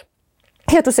sak.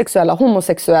 Heterosexuella,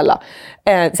 homosexuella.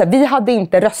 Vi hade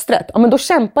inte rösträtt. Ja, men då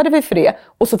kämpade vi för det.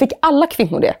 Och så fick alla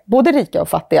kvinnor det. Både rika och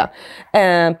fattiga.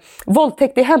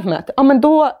 Våldtäkt i hemmet. Ja, men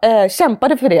då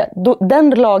kämpade vi för det. Den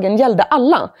lagen gällde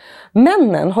alla.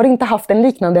 Männen har inte haft en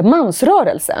liknande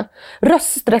mansrörelse.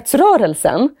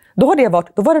 Rösträttsrörelsen, då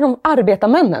var det de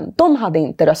arbetarmännen. De hade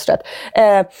inte rösträtt.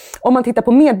 Om man tittar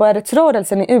på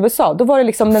medborgarrättsrörelsen i USA, då var det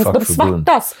liksom de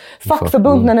svartas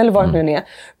fackförbunden eller vad det nu är.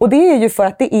 Och det är ju för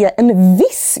att det är en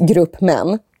viss grupp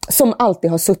män som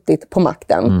alltid har suttit på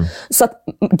makten. Så att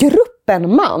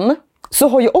gruppen man, så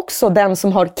har ju också den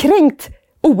som har kränkt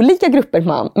olika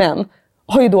grupper män,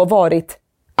 har ju då varit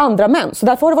andra män. Så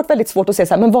därför har det varit väldigt svårt att se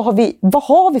så här, men vad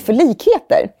har vi för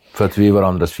likheter? För att vi är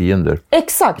varandras fiender.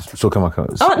 Exakt. Så kan man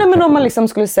men om man liksom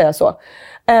skulle säga så.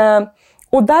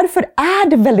 Och därför är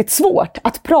det väldigt svårt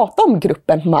att prata om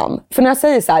gruppen man. För när jag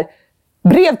säger så här,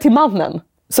 brev till mannen,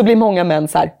 så blir många män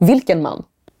så här, vilken man?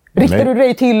 Riktar du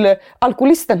dig till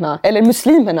alkoholisterna eller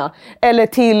muslimerna? Eller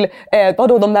till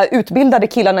de där utbildade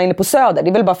killarna inne på Söder? Det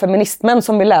är väl bara feministmän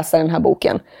som vill läsa den här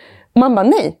boken. Man bara,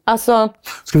 nej. Alltså...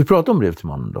 Ska vi prata om brev till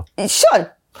mannen då? Kör!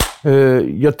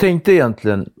 Jag tänkte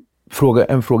egentligen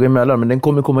en fråga emellan, men den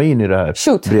kommer komma in i det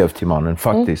här brev till mannen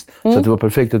faktiskt. Så att det var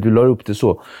perfekt att du la upp det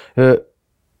så.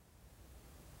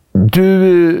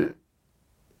 Du,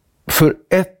 för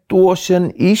 1 år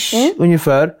sedan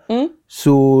ungefär,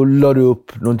 så la du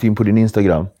upp någonting på din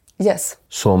Instagram. Yes.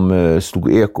 Som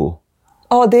stod eko.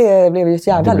 Ja, det blev ju ett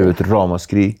jävla Det blev ett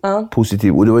ramaskri,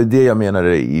 positivt. Och det var det jag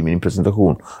menade i min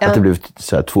presentation. Att det blev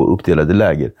så här 2 uppdelade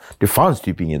läger. Det fanns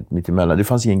typ inget mittemellan. Det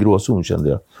fanns ingen gråzon, kände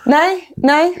jag.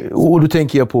 Nej. Och då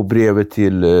tänker jag på brevet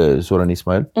till Soran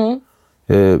Ismail.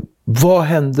 Vad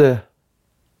hände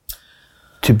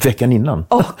typ veckan innan?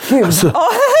 Gud.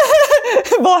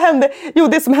 Vad hände? Jo,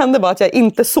 det som hände var att jag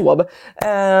inte sov.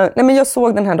 Men jag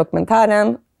såg den här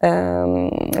dokumentären,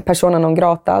 Persona non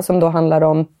grata, som då handlar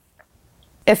om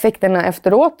effekterna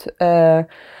efteråt.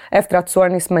 Efter att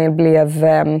Soran Ismail blev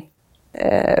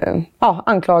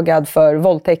anklagad för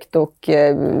våldtäkt och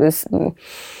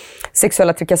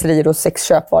sexuella trakasserier och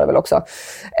sexköp var det väl också.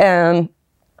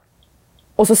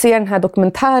 Och så ser jag den här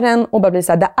dokumentären och bara blir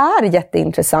så här, det är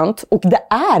jätteintressant och det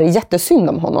är jättesynd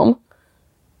om honom.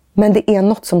 Men det är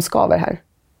något som skaver här.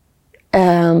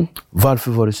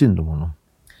 Varför var det synd om honom?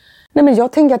 Nej, men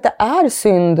jag tänker att det är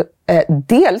synd,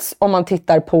 dels om man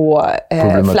tittar på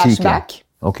Flashback.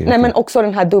 Okay. Men också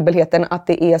den här dubbelheten att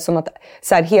det är som att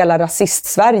så här, hela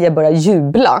rasist-Sverige börjar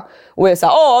jubla. Och är så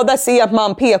här, där ser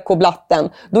man PK-blatten.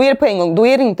 Då är det på en gång, då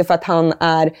är det inte för att han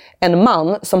är en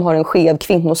man som har en skev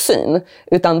kvinnosyn.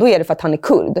 Utan då är det för att han är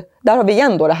kurd. Där har vi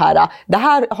igen då det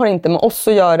här har inte med oss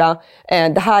att göra.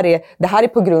 Det här är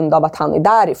på grund av att han är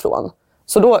därifrån.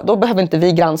 Så då behöver inte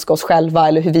vi granska oss själva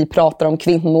eller hur vi pratar om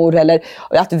kvinnor eller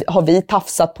att har vi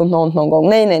tafsat på någon gång.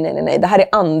 Nej. Det här är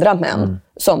andra män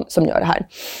som gör det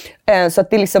här. Så att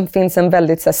det liksom finns en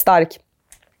väldigt så här, stark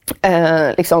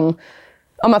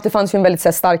att det fanns ju en väldigt så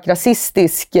här, stark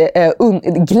rasistisk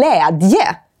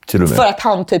glädje för att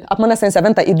han typ, att man nästan säger,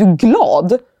 vänta, är du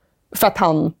glad för att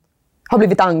han har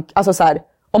blivit alltså så här,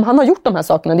 om han har gjort de här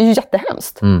sakerna, det är ju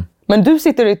jättehemskt. Men du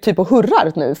sitter typ och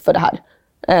hurrar nu för det här.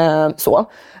 Så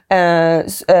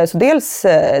dels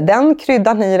den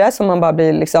kryddan i det som man bara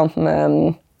blir liksom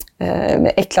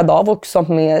äcklad av och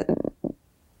som är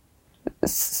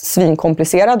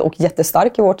svinkomplicerad och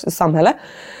jättestark i vårt samhälle.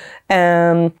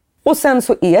 Och sen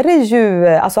så är det ju,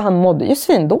 alltså han mådde ju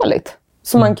svindåligt.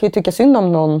 Så man kan ju tycka synd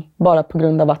om någon bara på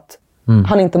grund av att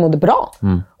han inte mådde bra.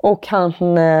 Och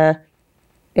han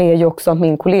är ju också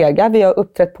min kollega. Vi har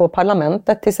uppträtt på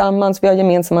parlamentet tillsammans. Vi har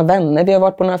gemensamma vänner. Vi har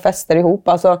varit på några fester ihop.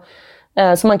 Alltså,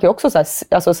 så man kan ju också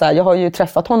så här, jag har ju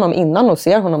träffat honom innan och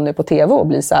ser honom nu på tv och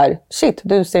blir så här, shit,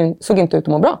 du såg inte ut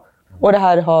att må bra. Och det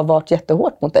här har varit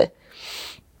jättehårt mot dig.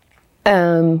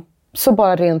 Så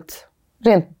bara rent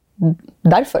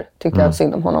därför tyckte jag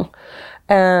synd om honom.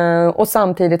 Och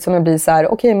samtidigt som jag blir så här,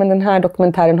 okej, men den här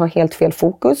dokumentären har helt fel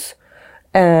fokus.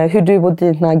 Hur du och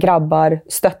dina grabbar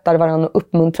stöttar varandra och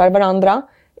uppmuntrar varandra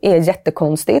är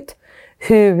jättekonstigt.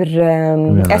 hur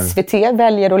SVT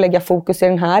väljer att lägga fokus i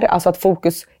den här. Alltså att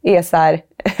fokus är så här...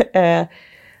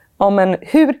 ja, men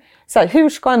hur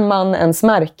ska en man ens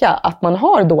märka att man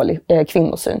har dålig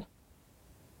kvinnosyn?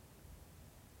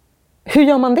 Hur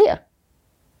gör man det?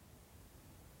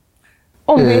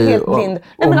 Om du är helt blind.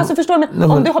 Nej, men alltså, förstår du?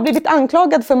 Om du har blivit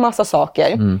anklagad för massa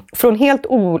saker från helt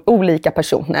olika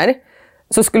personer,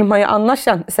 så skulle man ju annars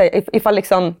säga, ifall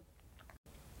liksom...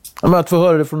 Men att få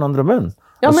höra det från andra män.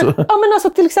 Ja, men alltså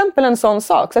till exempel en sån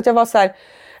sak. Så att jag var så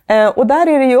här... och där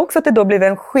är det ju också att det då blir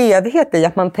en skevhet i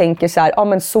att man tänker så här, ja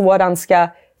men Soran ska...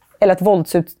 Eller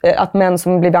att män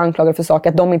som blivit anklagade för saker,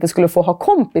 att de inte skulle få ha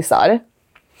kompisar.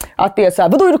 Att det är så här,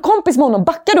 vadå är du kompis med honom?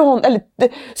 Backar du honom? Eller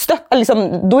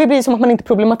liksom, då blir det som att man inte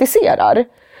problematiserar.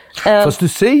 Fast du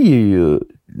säger ju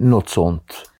något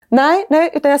sånt. Nej,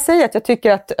 utan jag säger att jag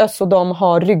tycker att Özz och de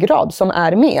har ryggrad som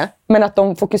är med. Men att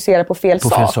de fokuserar på fel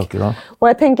sak. Saker, ja. Och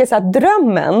jag tänker så här,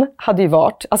 drömmen hade ju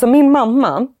varit... Alltså min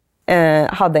mamma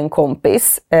hade en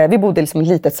kompis. Vi bodde liksom i ett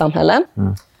litet samhälle.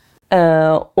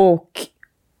 Och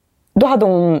då hade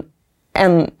hon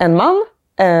en man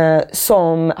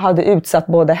som hade utsatt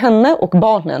både henne och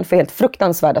barnen för helt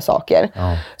fruktansvärda saker.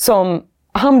 Som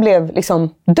han blev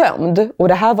liksom dömd. Och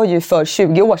det här var ju för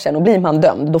 20 år sedan. Och blir man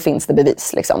dömd, då finns det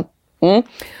bevis. Liksom.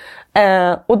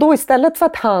 Och då istället för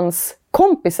att hans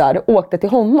kompisar åkte till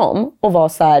honom och var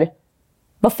så här: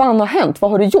 vad fan har hänt?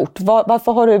 Vad har du gjort?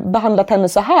 Varför har du behandlat henne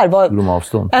så här?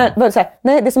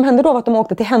 Nej, det som hände då var att de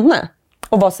åkte till henne.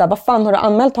 Och var så här, vad fan har du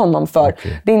anmält honom för?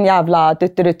 Okay. Din jävla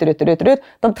dutt.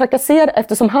 De trakasserade,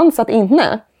 eftersom han satt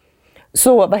inne.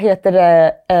 Så,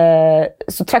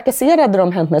 så trakasserade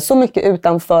de henne så mycket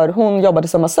utanför, hon jobbade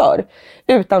som massör,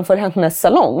 utanför hennes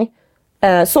salong.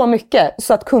 Så mycket,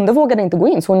 så att kunder vågade inte gå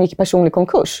in, så hon gick i personlig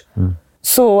konkurs.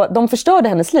 Så de förstörde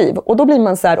hennes liv. Och då blir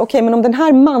man så här, okej, men om den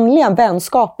här manliga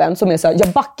vänskapen som är så här, jag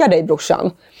backar dig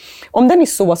brorsan. Om den är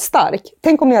så stark,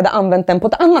 tänk om ni hade använt den på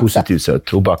ett annat positivt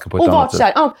sätt. Och backa på ett annat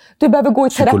sätt. Du behöver gå i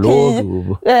terapi,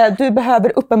 du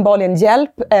behöver uppenbarligen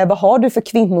hjälp. Vad har du för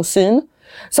kvinnosyn?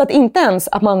 Så att inte ens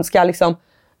att man ska liksom...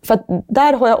 För att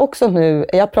där har jag också nu...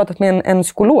 Jag har pratat med en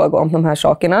psykolog om de här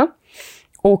sakerna.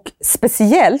 Och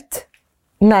speciellt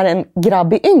när en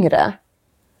grabb är yngre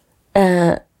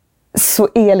så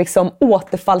är liksom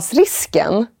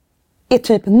återfallsrisken är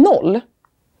typ 0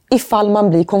 ifall man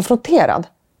blir konfronterad.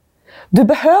 Du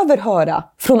behöver höra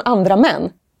från andra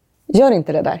män. Gör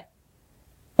inte det där.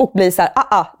 Och bli så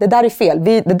här, det där är fel.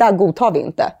 Det där godtar vi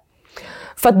inte.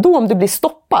 För att då om du blir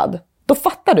stoppad, då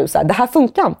fattar du så här, det här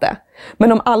funkar inte.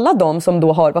 Men om alla de som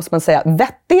då har, vad ska man säga,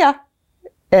 vettiga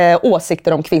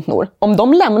åsikter om kvinnor, om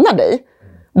de lämnar dig,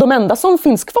 de enda som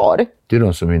finns kvar... Det är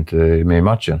de som inte är med i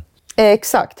matchen.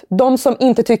 Exakt. De som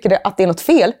inte tycker att det är något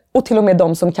fel, och till och med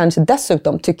de som kanske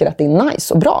dessutom tycker att det är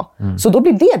nice och bra. Så då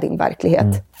blir det din verklighet.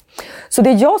 Så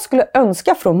det jag skulle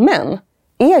önska från män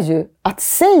är ju att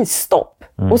säg stopp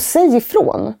och säg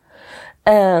ifrån.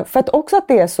 För att också att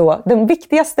det är så, den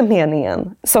viktigaste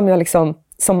meningen som jag liksom,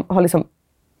 som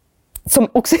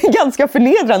också är ganska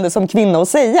förnedrande som kvinna att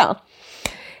säga,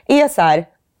 är så här: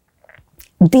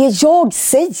 det jag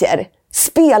säger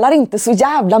spelar inte så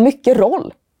jävla mycket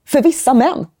roll för vissa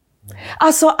män.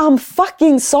 Alltså, I'm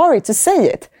fucking sorry to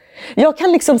say it. Jag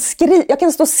kan liksom jag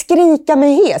kan stå och skrika med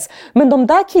hes. Men de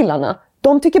där killarna,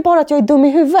 de tycker bara att jag är dum i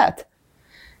huvudet.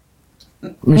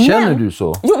 Men känner du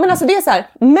så? Jo, men alltså det är så här,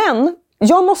 men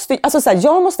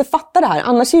jag måste fatta det här,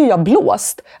 annars är jag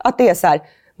blåst. Att det är så här,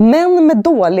 män med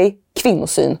dålig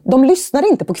kvinnosyn, de lyssnar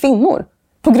inte på kvinnor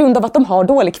på grund av att de har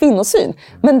dålig kvinnosyn.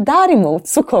 Men däremot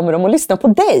så kommer de att lyssna på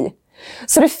dig.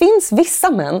 Så det finns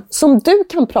vissa män som du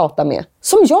kan prata med,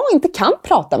 som jag inte kan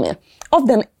prata med. Av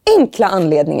den enkla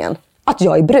anledningen att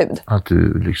jag är brud. Att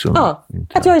du liksom... Ja,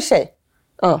 att jag är tjej.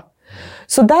 Ja.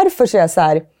 Så därför så är jag så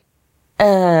här...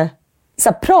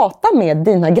 prata med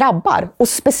dina grabbar. Och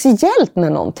speciellt när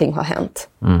någonting har hänt.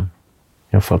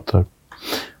 Jag fattar.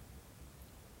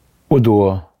 Och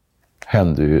då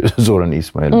hände ju Soran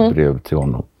Ismail brev till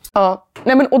honom. Ja,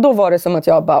 nej men, och då var det som att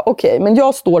jag bara, okej, men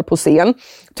jag står på scen,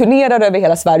 turnerar över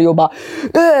hela Sverige och bara,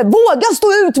 våga stå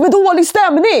ut med dålig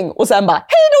stämning. Och sen bara,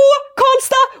 hej då,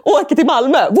 Karlstad, åker till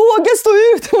Malmö, våga stå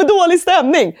ut med dålig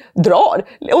stämning, drar,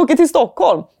 åker till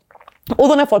Stockholm. Och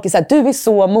då när folk är så här, du är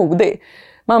så modig.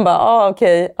 Man bara,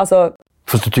 okej, alltså...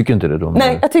 Fast du tycker inte det då?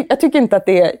 Nej, jag tycker inte att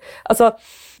det är, alltså,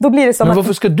 då blir det som men att...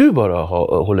 varför ska du bara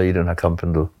hålla i den här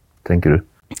kampen då, tänker du?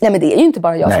 Nej, men det är ju inte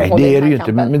bara jag som håller i den här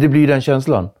kampen. Nej, men det blir den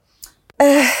känslan.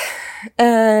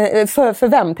 För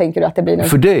vem tänker du att det blir?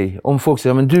 För dig. Om folk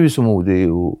säger, men du är så modig.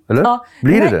 Eller? Ja,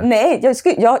 blir det?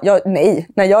 Nej.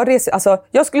 När jag reser, alltså,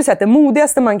 jag skulle säga att det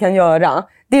modigaste man kan göra,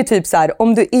 det är typ så här,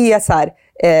 om du är så här,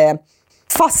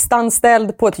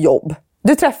 fastanställd på ett jobb.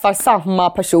 Du träffar samma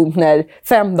personer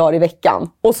 5 dagar i veckan.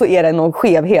 Och så är det någon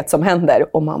skevhet som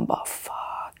händer. Och man bara,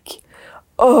 fuck.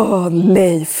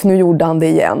 Leif, nu gjorde han det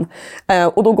igen.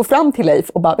 Och då går fram till Leif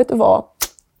och bara, vet du vad?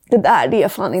 Det är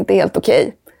fan inte helt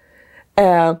okej.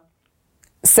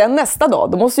 Sen nästa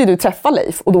dag, då måste ju du träffa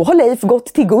Leif. Och då har Leif gått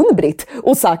till Gun-Britt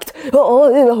och sagt,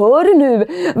 hör du nu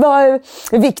vad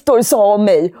Viktor sa om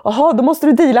mig? Jaha, då måste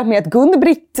du deala med att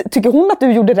Gun-Britt, tycker hon att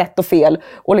du gjorde rätt och fel?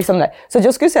 Och liksom där. Så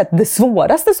jag skulle säga att det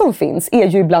svåraste som finns är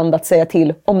ju ibland att säga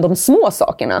till om de små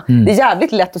sakerna. Det är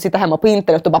jävligt lätt att sitta hemma på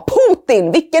internet och bara,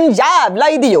 Putin, vilken jävla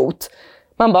idiot!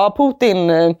 Man bara, Putin,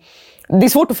 det är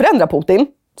svårt att förändra Putin.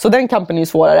 Så den kampen är ju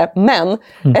svårare. Men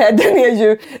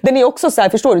den är också så här,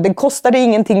 förstår du? Den kostar dig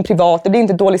ingenting privat. Det blir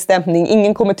inte dålig stämning.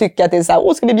 Ingen kommer tycka att det är så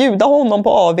här, ska vi bjuda honom på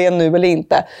AV nu eller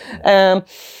inte?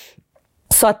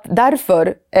 Så att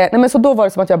därför, så då var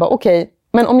det som att jag bara, okej,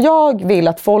 men om jag vill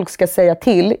att folk ska säga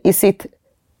till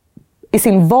i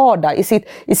sin vardag,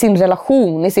 i sin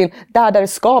relation, där det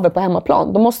skaver på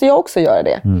hemmaplan, då måste jag också göra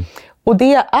det. Och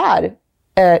det är,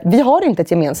 vi har inte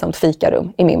ett gemensamt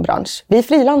fikarum i min bransch. Vi är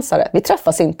frilansare. Vi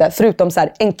träffas inte förutom så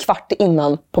här en kvart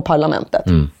innan på parlamentet.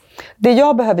 Det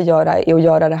jag behöver göra är att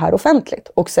göra det här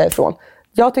offentligt och säga ifrån.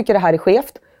 Jag tycker det här är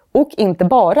skevt. Och inte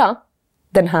bara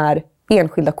den här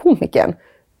enskilda komikern,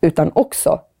 utan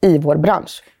också i vår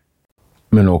bransch.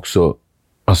 Men också,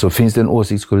 alltså finns det en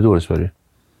åsiktskorridor i Sverige?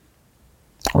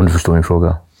 Om du förstår min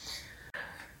fråga.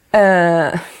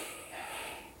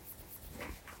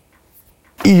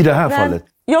 I det här fallet?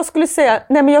 Jag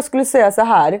skulle säga så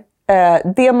här.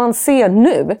 Det man ser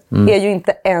nu är ju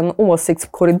inte en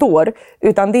åsiktskorridor,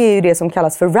 utan det är ju det som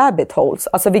kallas för rabbit holes.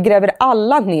 Alltså vi gräver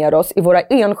alla ner oss i våra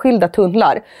enskilda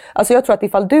tunnlar. Alltså jag tror att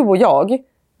ifall du och jag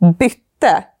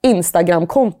bytte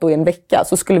Instagram-konto i en vecka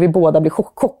så skulle vi båda bli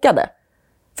chockade.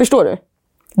 Förstår du?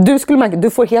 Du skulle märka, du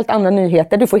får helt andra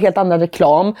nyheter, du får helt andra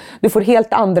reklam, du får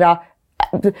helt andra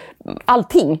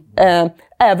allting.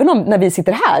 Även om när vi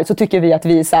sitter här så tycker vi att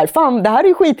vi är så här, fan det här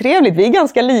är skittrevligt, vi är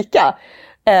ganska lika.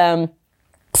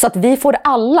 Så att vi får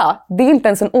alla, det är inte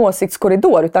ens en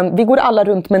åsiktskorridor, utan vi går alla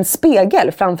runt med en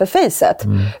spegel framför facet.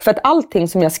 För att allting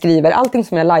som jag skriver, allting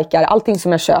som jag likar, allting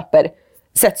som jag köper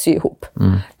sätts ju ihop.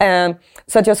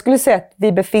 Så att jag skulle säga att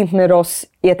vi befinner oss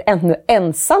i ett ännu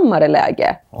ensammare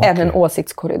läge än en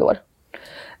åsiktskorridor.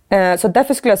 Så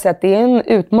därför skulle jag säga att det är en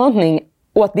utmaning,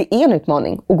 och att det är en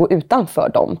utmaning att gå utanför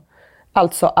dem.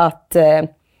 Alltså att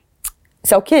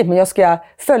säga okej, men jag ska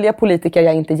följa politiker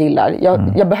jag inte gillar.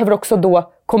 Jag behöver också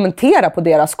då kommentera på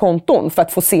deras konton för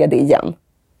att få se det igen.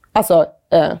 Alltså,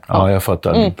 ja, jag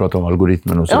fattar. Du pratar om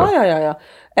algoritmen och sådär.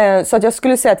 Ja. Så att jag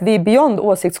skulle säga att vi är beyond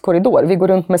åsiktskorridor. Vi går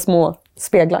runt med små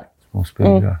speglar. Små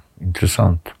speglar.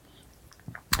 Intressant.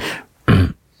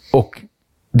 Och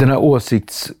den här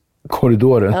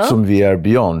åsiktskorridoren som vi är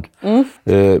beyond.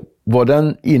 Var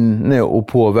den inne och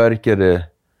påverkade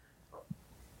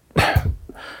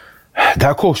det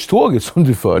här korståget som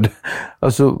du förde?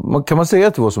 Alltså, kan man säga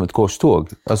att det var som ett korståg?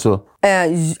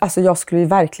 Alltså jag skulle ju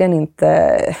verkligen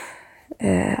inte...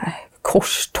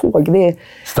 korståg, det är...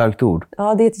 Starkt ord.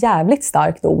 Ja, det är ett jävligt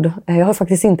starkt ord. Jag har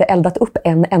faktiskt inte eldat upp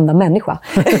en enda människa.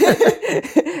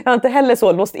 Jag har inte heller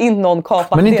så låst in någon,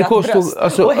 kapat men inte deras korståg,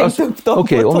 bröst och hängt upp dem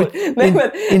på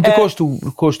inte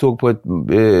korståg på ett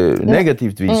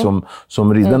negativt vis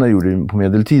som riddarna gjorde på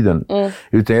medeltiden.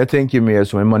 Utan jag tänker mer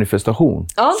som en manifestation.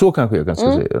 Ja. Så kanske jag kan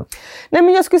säga. Nej,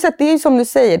 men jag skulle säga att det är som du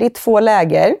säger, det är 2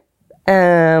 läger.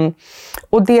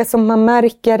 Och det som man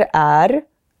märker är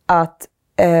att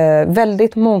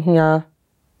väldigt många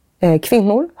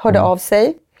kvinnor hörde av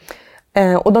sig.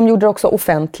 Och de gjorde det också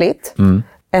offentligt.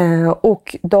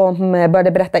 Och de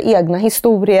började berätta egna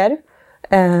historier.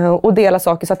 Och dela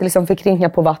saker så att det liksom fick ringa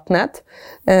på vattnet.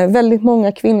 Väldigt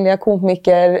många kvinnliga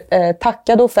komiker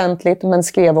tackade offentligt, men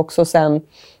skrev också sen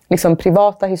liksom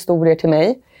privata historier till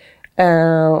mig.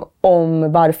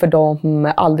 Om varför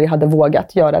de aldrig hade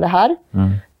vågat göra det här.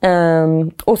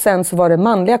 Och sen så var det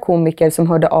manliga komiker som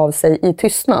hörde av sig i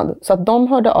tystnad. Så att de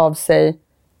hörde av sig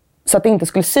så att det inte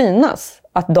skulle synas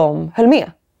att de höll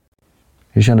med.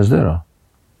 Hur kändes det då?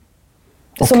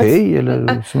 Okej,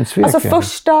 eller som ett svek? Alltså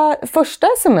första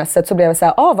smset så blev jag så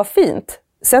här, vad fint.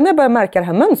 Sen när jag började märka det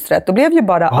här mönstret, då blev ju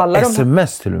bara alla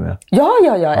sms till och med? Ja.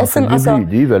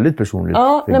 Det är ju väldigt personligt.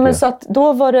 Ja, men så att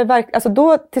då var det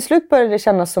då till slut började det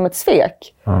kännas som ett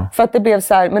svek. För att det blev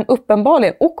så här, men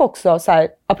uppenbarligen, och också så här,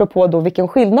 apropå då vilken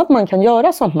skillnad man kan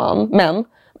göra som män,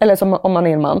 eller som om man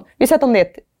är en man. Vi säger om det är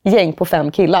ett gäng på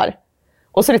 5 killar.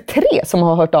 Och så är det 3 som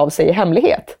har hört av sig i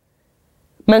hemlighet.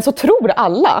 Men så tror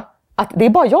alla att det är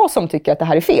bara jag som tycker att det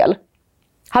här är fel.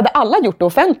 Hade alla gjort det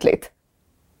offentligt,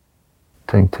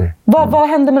 Tänk dig. Vad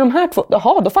hände med de här två?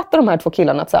 Jaha, då fattar de här två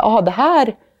killarna att säga, det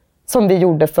här som vi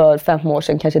gjorde för 5 år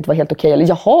sedan kanske inte var helt okej. Eller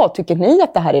jaha, tycker ni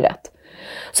att det här är rätt?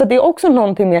 Så det är också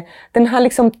någonting med den här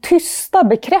liksom tysta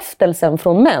bekräftelsen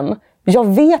från män.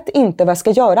 Jag vet inte vad jag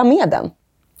ska göra med den.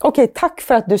 Okej, tack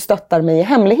för att du stöttar mig i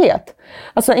hemlighet.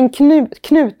 Alltså en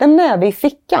knuten näve i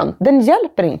fickan, den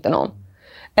hjälper inte någon.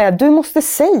 Du måste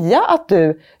säga att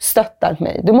du stöttar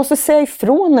mig. Du måste säga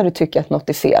ifrån när du tycker att något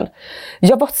är fel.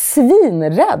 Jag var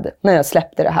svinrädd när jag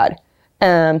släppte det här.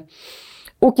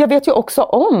 Och jag vet ju också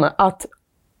om att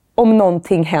om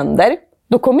någonting händer,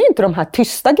 då kommer ju inte de här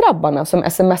tysta grabbarna som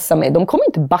smsar mig, de kommer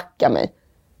inte backa mig.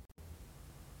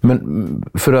 Men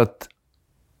för att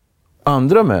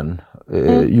andra män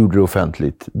gjorde det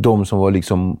offentligt, de som var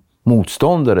liksom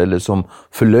motståndare eller som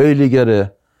förlöjligade.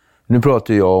 Nu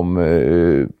pratar jag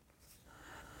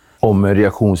om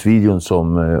reaktionsvideon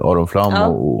som Aron Flam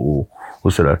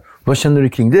och sådär. Vad känner du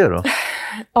kring det då?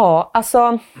 Ja,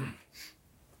 alltså...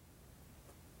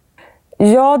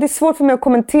 Ja, det är svårt för mig att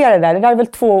kommentera det där. Det där är väl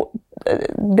två...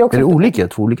 Det är, också... är det olika?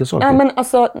 Två olika saker? Ja, men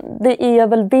alltså, det är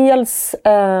väl dels...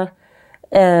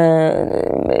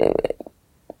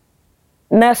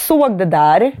 när jag såg det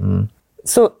där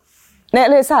så... Nej,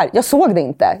 eller så här, jag såg det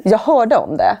inte. Jag hörde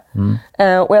om det.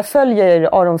 Och jag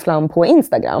följer Aron Flam på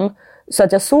Instagram. Så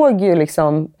att jag såg ju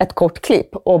liksom ett kort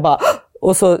klipp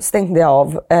och så stängde jag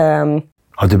av.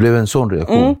 Ja, det blev en sån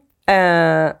reaktion.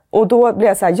 Och då blev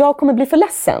jag så här, jag kommer bli för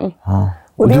ledsen.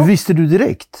 Och du visste du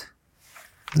direkt?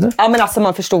 Eller? Ja, men alltså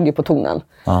man förstod ju på tonen.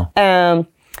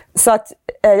 Så att,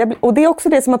 och det är också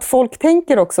det som att folk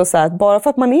tänker också så här, att bara för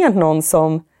att man är någon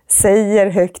som säger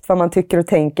högt vad man tycker och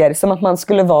tänker, som att man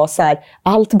skulle vara så här,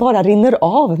 allt bara rinner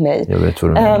av mig. Jag vet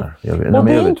vad du menar. Och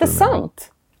det är inte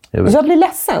sant. Jag blir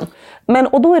ledsen.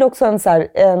 Och då är det också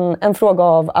en fråga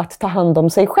av att ta hand om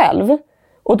sig själv.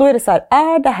 Och då är det så här,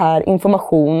 är det här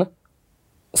information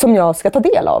som jag ska ta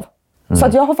del av? Så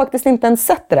att jag har faktiskt inte ens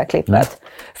sett det där klippet.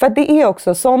 För att det är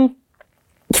också som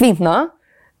kvinna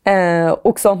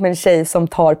och som en tjej som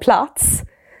tar plats,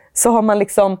 så har man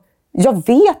liksom... Jag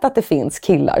vet att det finns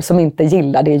killar som inte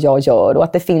gillar det jag gör, och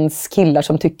att det finns killar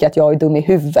som tycker att jag är dum i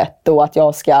huvudet och att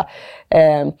jag ska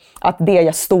att det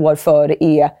jag står för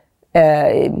är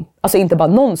alltså inte bara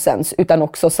nonsens, utan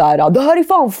också så här, det här är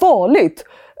fan farligt.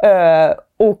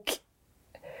 Och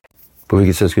på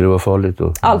vilket sätt skulle det vara farligt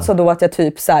då? Alltså då att jag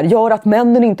typ så här, gör att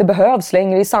männen inte behövs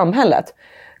längre i samhället.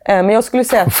 Men jag skulle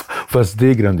säga... Fast det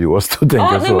är grandiost att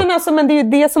tänka så. Men det är ju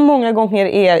det som många gånger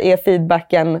är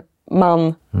feedbacken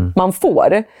man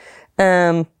får.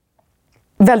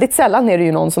 Väldigt sällan är det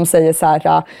ju någon som säger så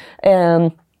här...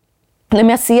 Nej, men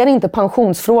jag ser inte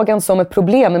pensionsfrågan som ett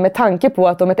problem, med tanke på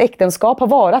att om ett äktenskap har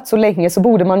varat så länge så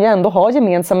borde man ju ändå ha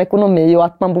gemensam ekonomi och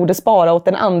att man borde spara åt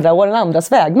den andra och den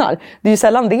andras vägnar. Det är ju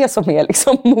sällan det som är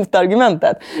liksom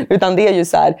motargumentet, utan det är ju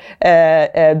så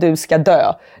här, du ska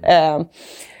dö.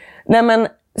 Nej, men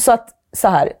så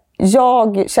här,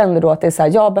 jag kände då att det är så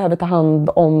här, jag behöver ta hand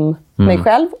om mig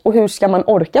själv, och hur ska man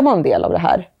orka vara en del av det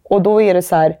här? Och då är det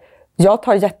så här, jag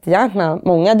tar jättegärna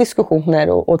många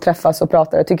diskussioner och träffas och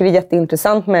pratar. Jag tycker det är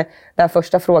jätteintressant med den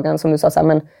första frågan som du sa, så här,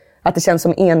 men att det känns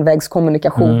som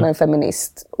envägskommunikation med en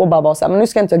feminist. Och bara vara så här, men nu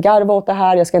ska inte jag garva åt det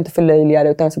här, jag ska inte förlöjliga det,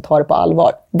 utan jag ska ta det på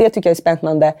allvar. Det tycker jag är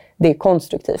spännande, det är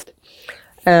konstruktivt.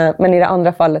 Men i det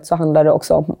andra fallet så handlar det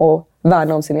också om att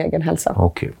värna om sin egen hälsa.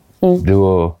 Okej. Det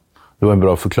var en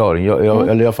bra förklaring.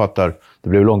 Eller jag fattar, det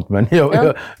blev långt, men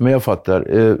jag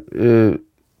fattar.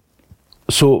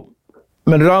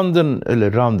 Men randen,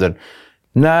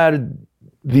 när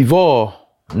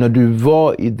du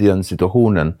var i den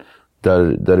situationen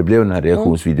där det blev den här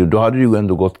reaktionsvideon, då hade du ju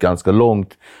ändå gått ganska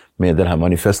långt med den här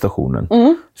manifestationen.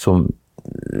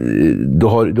 Då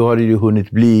har det ju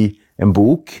hunnit bli en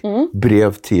bok,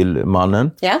 brev till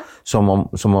mannen,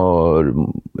 som har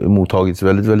mottagits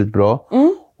väldigt, väldigt bra.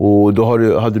 Och då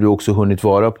hade du också hunnit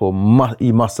vara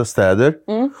i massa städer.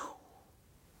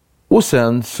 Och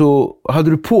sen så hade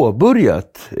du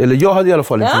påbörjat, eller jag hade i alla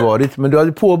fall inte varit, men du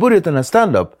hade påbörjat den här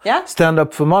stand-up.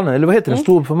 Stand-up för mannen, eller vad heter det?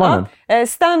 Stå upp för mannen.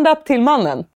 Stand-up till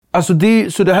mannen. Alltså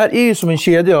så det här är ju som en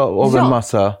kedja av en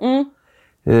massa.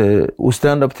 Och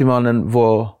stand-up till mannen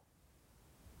var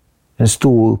en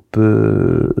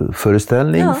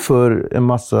stå-upp-föreställning för en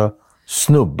massa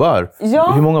snubbar.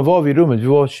 Hur många var vi i rummet? Vi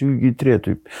var 23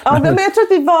 typ. Ja, men jag tror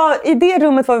att i det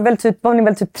rummet var ni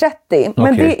väl typ 30.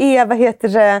 Men det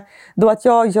är, då att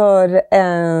jag gör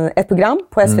ett program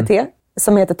på SVT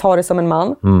som heter Ta det som en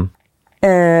man.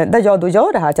 Där jag då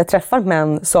gör det här, att jag träffar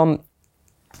män som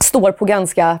står på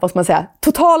ganska, vad ska man säga,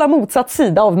 totala motsatt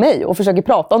sida av mig och försöker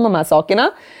prata om de här sakerna.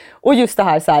 Och just det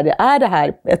här, så här, är det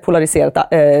här ett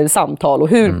polariserat samtal, och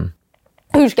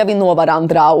hur ska vi nå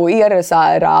varandra? Och är det så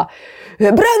här,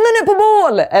 bränner ni på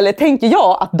bål? Eller tänker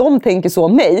jag att de tänker så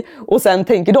om mig? Och sen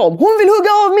tänker de, hon vill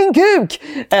hugga av min kuk!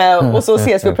 Och så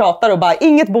ses vi och pratar och bara,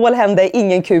 inget bål hände,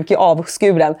 ingen kuk i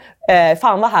avskuren.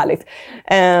 Fan vad härligt.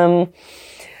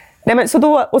 Nej, men så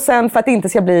då, och sen för att det inte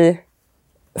ska bli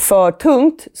för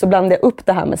tungt så blandar jag upp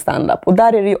det här med stand-up. Och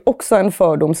där är det ju också en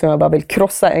fördom som jag bara vill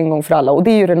krossa en gång för alla. Och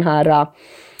det är ju den här,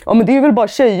 ja men det är väl bara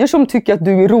tjejer som tycker att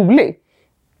du är rolig.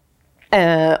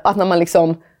 Att när man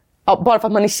liksom, ja, bara för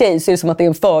att man är tjej så är det som att det är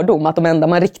en fördom. Att de enda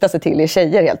man riktar sig till är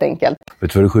tjejer helt enkelt.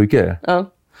 Vet du vad det sjuka är? Ja.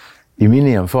 I min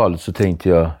enfald så tänkte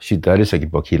jag, shit, det här är säkert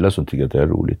bara killar som tycker att det är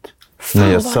roligt. Fan,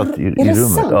 när jag satt i rummet.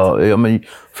 Sant? Ja, men,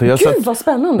 för jag Gud, vad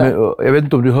spännande. Men, jag vet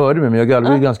inte om du hörde mig, men jag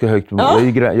garvade ganska högt.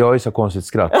 Jag har ju så konstigt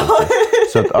skratt.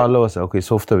 Så att alla var så här, okej,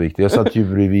 softa Victor. Jag satt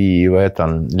ju bredvid, vad heter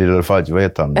han? Little Fudge, vad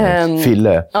heter han?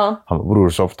 Fille. Han var bror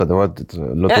softa. Det var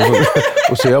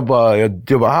och så jag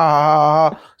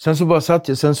bara, Sen så bara satt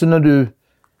jag, sen så när du,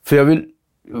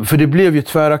 för det blev ju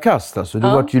tvära kast alltså.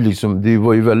 Det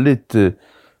var ju väldigt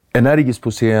energiskt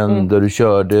på scen där du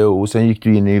körde och sen gick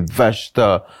du in i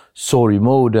värsta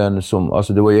sorgmoden som,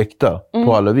 alltså det var ju äkta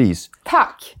på alla vis.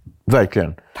 Tack.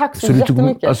 Verkligen. Tack så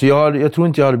jättemycket. Alltså jag tror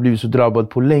inte jag hade blivit så drabbad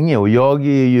på länge och jag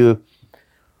är ju,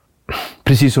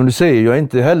 precis som du säger, jag är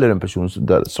inte heller en person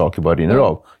där saker bara rinner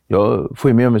av. Jag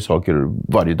får ju med mig saker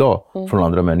varje dag från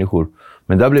andra människor.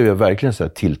 Men där blev jag verkligen så här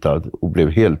tiltad och blev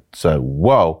helt så här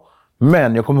wow.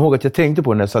 Men jag kommer ihåg att jag tänkte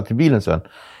på när jag satt i bilen sen.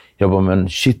 Jag bara, men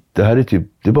shit, det här är typ,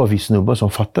 det är bara vi snubbar som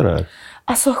fattar det här.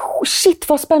 Alltså shit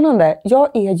vad spännande.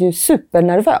 Jag är ju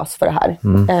supernervös för det här.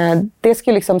 Det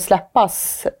ska liksom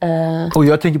släppas. Och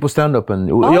jag tänker på stand-upen.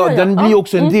 Den blir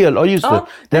också en del. Ja, just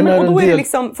det. Och då är det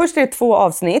liksom, först är det 2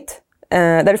 avsnitt.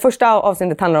 Där det första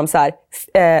avsnittet handlar om så här,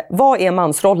 vad är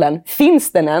mansrollen?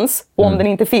 Finns den ens? Och om den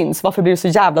inte finns, varför blir det så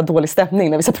jävla dålig stämning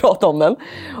när vi ska prata om den?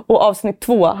 Och avsnitt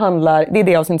 2 handlar, det är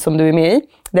det avsnitt som du är med i,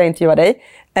 där jag intervjuar dig.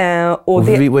 Och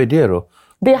vad är det då?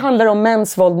 Det handlar om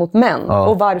mäns våld mot män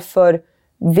och varför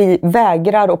vi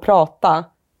vägrar att prata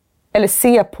eller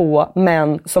se på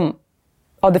män som,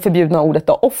 ja, det förbjudna ordet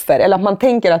då, offer. Eller att man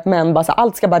tänker att män bara så,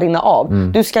 allt ska bara rinna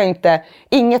av. Du ska inte,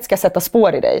 inget ska sätta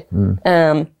spår i dig.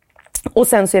 Och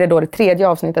sen så är det då det 3:e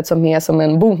avsnittet som är som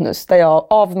en bonus. Där jag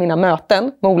av mina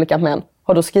möten med olika män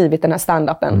har då skrivit den här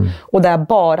stand-upen. Och där jag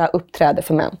bara uppträder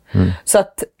för män. Så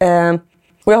att,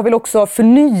 och jag vill också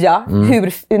förnya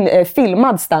hur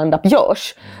filmad stand-up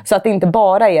görs. Så att det inte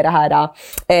bara är det här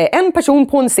en person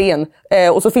på en scen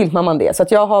och så filmar man det. Så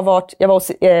att jag var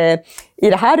i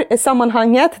det här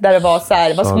sammanhanget där det var så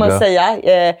här, vad ska man säga,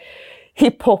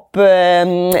 hiphop,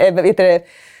 vet du det?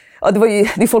 Ja,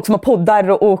 det är folk som har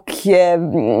poddar och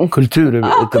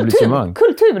kulturetablissemang.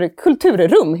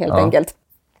 Kulturrum helt enkelt.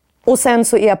 Och sen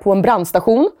så är jag på en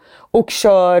brandstation och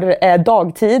kör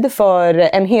dagtid för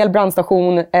en hel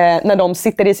brandstation när de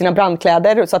sitter i sina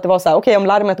brandkläder. Så att det var så här, okej, om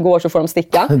larmet går så får de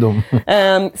sticka.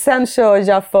 Sen kör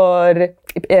jag för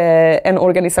en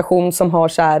organisation som har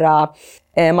så här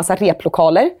massa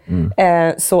replokaler.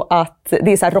 Så att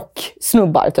det är så här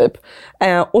rocksnubbar typ.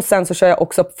 Och sen så kör jag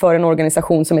också för en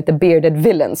organisation som heter Bearded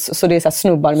Villains. Så det är så här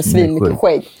snubbar med svinmycket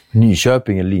skägg.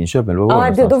 Nyköping eller Linköping? Eller vad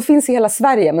var det? De finns i hela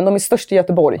Sverige, men de är störst i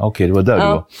Göteborg. Okej, det var där du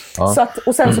var. Så att,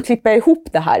 och sen så klipper jag ihop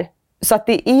det här. Så att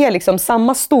det är liksom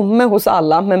samma stomme hos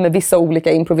alla, men med vissa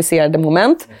olika improviserade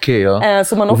moment. Okej,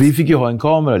 så man också... Och vi fick ju ha en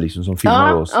kamera liksom som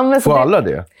filmar oss. Får alla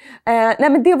det? Nej,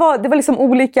 men det var liksom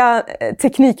olika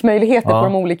teknikmöjligheter på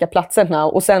de olika platserna.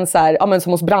 Och sen så här, men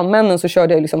som hos brandmännen så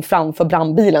körde jag liksom framför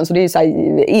brandbilen. Så det är ju så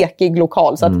här ekig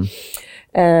lokal. Så att,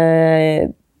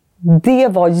 det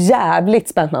var jävligt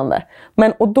spännande.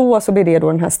 Och då så blir det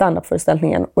då den här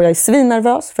stand-up-föreställningen. Och jag är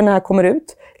svinnervös för när jag kommer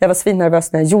ut. Jag var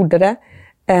svinnervös när jag gjorde det.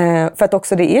 För att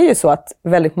också det är ju så att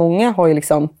väldigt många har ju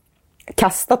liksom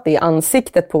kastat det i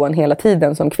ansiktet på en hela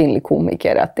tiden som kvinnlig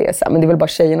komiker. Att det är så här, men det är väl bara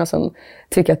tjejerna som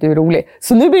tycker att du är rolig.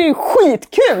 Så nu blir det ju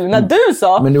skitkul när du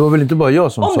sa... Men det var väl inte bara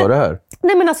jag som sa det här?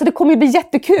 Nej, men alltså det kommer ju bli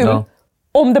jättekul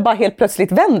om det bara helt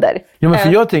plötsligt vänder. Ja, men för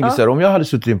jag tänker så här, om jag hade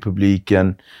suttit i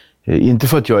publiken, inte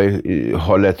för att jag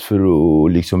har lätt för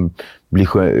att liksom bli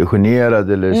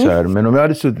generad eller så här, men om jag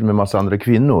hade suttit med massa andra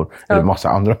kvinnor,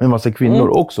 eller massa kvinnor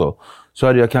också, så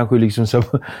hade jag kanske liksom så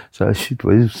här shit,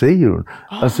 vad säger hon?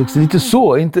 Alltså lite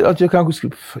så, inte att jag kanske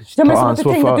skulle ta men ansvar att du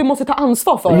tänkte att du måste ta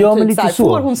ansvar för ja, typ, men lite så här, så.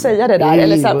 Får hon säga det där?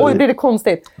 Eller så här, oj, blir det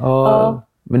konstigt? Ja.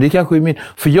 Men det kanske är min...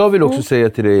 För jag vill också säga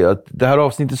till dig att det här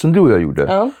avsnittet som du och jag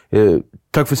gjorde,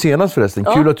 tack för senast förresten,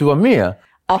 kul att du var med.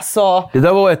 Alltså... Det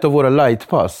där var ett av våra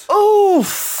lightpass.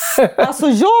 Alltså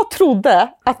jag trodde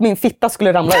att min fitta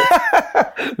skulle ramla ut.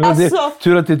 Alltså,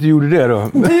 tur att du inte gjorde det då.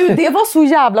 Du, det var så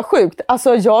jävla sjukt.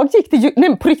 Alltså jag gick till,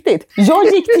 nej på riktigt. Jag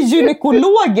gick till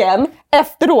gynekologen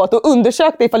efteråt och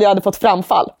undersökte ifall jag hade fått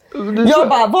framfall. Jag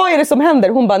bara, vad är det som händer?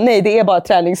 Hon bara, nej det är bara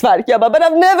träningsvärk. Jag bara, but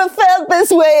I've never felt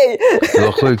this way. Det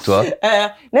var sjukt va?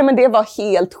 Nej men det var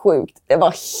helt sjukt. Det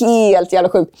var helt jävla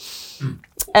sjukt.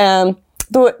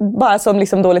 Då, bara som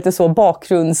liksom då lite så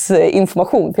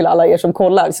bakgrundsinformation till alla er som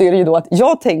kollar, så är det ju då att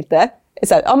jag tänkte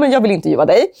så här, ja men jag vill intervjua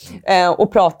dig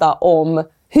och prata om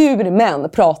hur män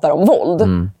pratar om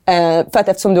våld. För att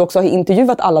eftersom du också har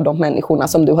intervjuat alla de människorna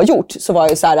som du har gjort, så var jag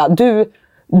ju så här,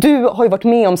 du har ju varit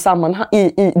med om sammanhang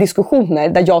i diskussioner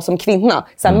där jag som kvinna,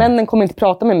 så här, männen kommer inte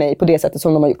prata med mig på det sättet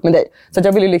som de har gjort med dig. Så att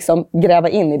jag vill ju liksom gräva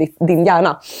in i din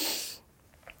hjärna.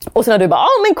 Och sen när du bara,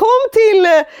 men kom till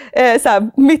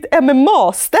mitt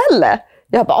MMA-ställe.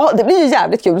 Jag bara, det blir ju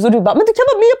jävligt kul. Så du bara, men du kan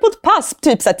vara med på ett pass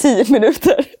typ så här 10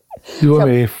 minuter. Du var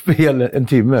med i hela en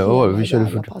timme. Vi körde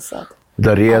för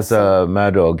Dareza,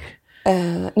 Mad Dog.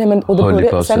 Nej men, och då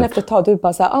började, sen efter ett tag du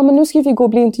bara så här, men nu ska vi gå och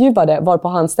bli intervjuade. Varpå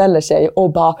han ställer sig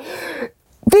och bara,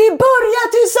 vi börjar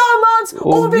tillsammans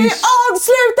och vi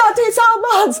avslutar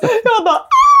tillsammans. Jag bara,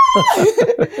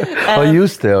 ja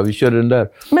just det, ja, vi körde den där.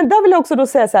 Men där vill jag också då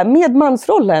säga så här, med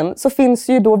mansrollen så finns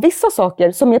ju då vissa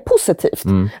saker som är positivt.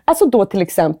 Alltså då till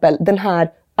exempel den här,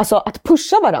 alltså att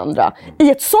pusha varandra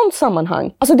i ett sånt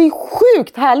sammanhang. Alltså det är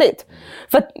sjukt härligt.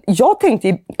 För att jag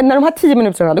tänkte, när de här 10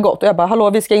 minuterna hade gått och jag bara, hallå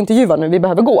vi ska intervjua nu, vi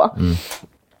behöver gå.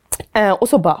 Och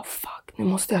så bara, fuck, nu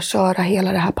måste jag köra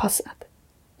hela det här passet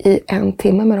i 1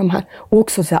 timme med de här. Och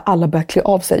också så här, alla börjar klä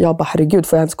av sig. Jag bara, herregud,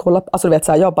 får jag ens kolla? Alltså du vet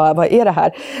så här, jag bara, vad är det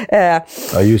här?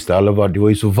 Ja just det, det var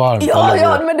ju så varmt.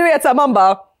 Ja, men du vet så här, man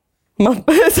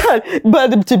så här,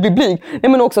 började typ bli blyg.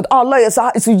 Nej, men också att alla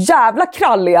är så jävla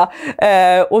kralliga.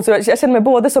 Och så, jag känner mig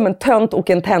både som en tönt och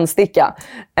en tändsticka.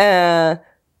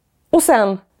 Och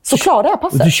sen så klarade jag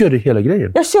passet. Du körde hela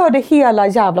grejen? Jag körde hela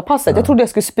jävla passet. Jag trodde jag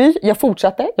skulle spy. Jag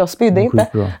fortsatte. Jag spydde inte.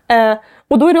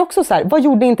 Och då är det också så här, vad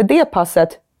gjorde inte det passet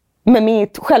med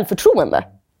mitt självförtroende?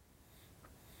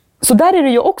 Så där är det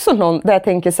ju också någon där jag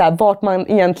tänker så här, vart man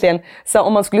egentligen, så här,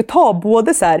 om man skulle ta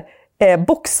både så här,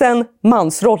 boxen,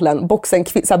 mansrollen, boxen,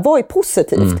 så här, vad är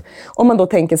positivt? Om man då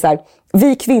tänker så här,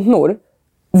 vi kvinnor,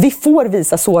 vi får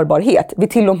visa sårbarhet. Vi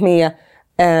till och med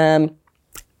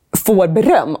får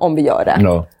beröm om vi gör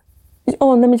det.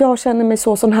 Nej, men jag känner mig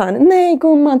sån här. Nej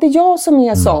gumman, det är jag som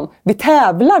är sån. Vi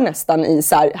tävlar nästan i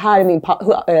så här är min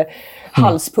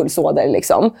halspulsåder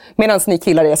liksom. Medan ni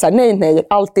killar är så här, nej,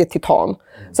 allt är titan.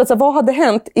 Så att, vad hade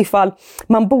hänt ifall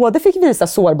man både fick visa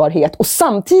sårbarhet och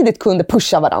samtidigt kunde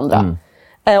pusha varandra?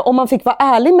 Om man fick vara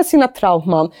ärlig med sina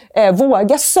trauman,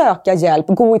 våga söka hjälp,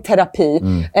 gå i terapi,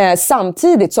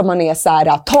 samtidigt som man är så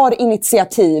här, tar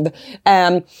initiativ,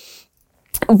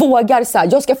 vågar så här,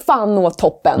 jag ska fan nå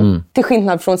toppen, till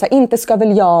skillnad från så här, inte ska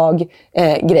väl jag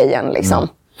grejen liksom.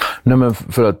 Nej men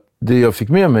för att det jag fick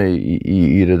med mig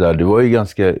i det där, det var ju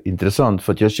ganska intressant,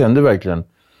 för att jag kände verkligen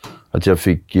att jag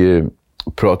fick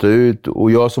prata ut,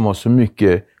 och jag som har så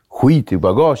mycket skit i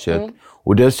bagaget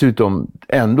och dessutom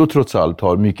ändå trots allt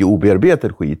har mycket obearbetad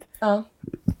skit.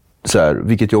 Så här,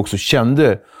 vilket jag också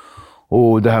kände,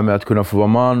 och det här med att kunna få vara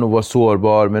man och vara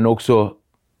sårbar, men också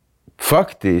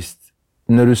faktiskt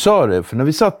när du sa det, för när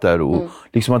vi satt där och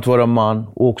liksom att vara man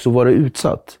och också vara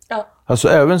utsatt. Alltså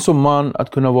även som man att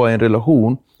kunna vara i en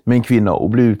relation med en kvinna och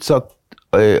bli utsatt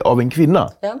av en kvinna.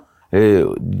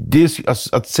 Det,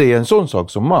 att säga en sån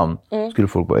sak som man skulle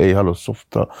folk bara, ej hallå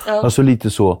softa. Alltså lite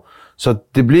så. Så att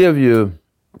det blev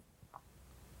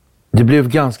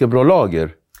ganska bra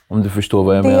lager, om du förstår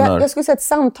vad jag menar. Jag skulle säga att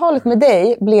samtalet med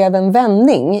dig blev en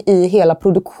vändning i hela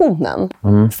produktionen.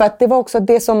 För att det var också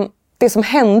det som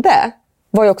hände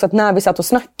var ju också att när vi satt och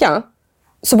snackade,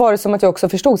 så var det som att jag också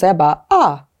förstod, så jag bara,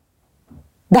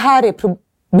 det här är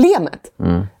problemet.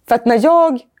 För att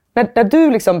när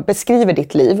du liksom beskriver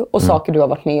ditt liv och saker du har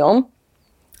varit med om,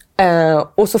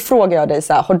 och så frågar jag dig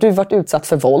så här, har du varit utsatt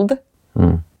för våld?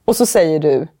 Och så säger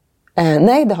du,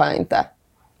 nej det har jag inte.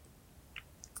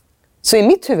 Så i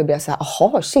mitt huvud blir jag så här,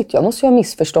 aha shit, jag måste ju ha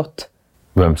missförstått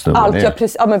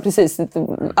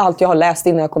allt jag har läst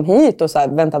innan jag kom hit, och så här,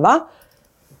 vänta va?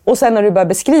 Och sen när du börjar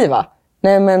beskriva,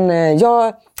 nej men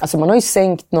alltså man har ju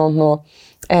sänkt någon, och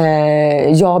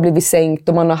jag har blivit sänkt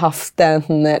och man har haft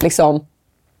en liksom,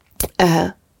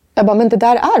 jag bara, men det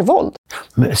där är våld.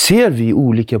 Men ser vi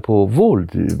olika på våld?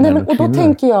 Nej, men, och då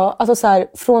tänker jag, alltså så här,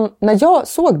 från när jag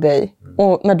såg dig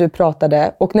och när du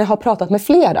pratade och när jag har pratat med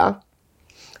flera,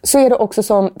 så är det också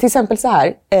som, till exempel så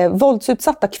här,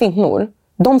 våldsutsatta kvinnor,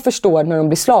 de förstår när de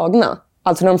blir slagna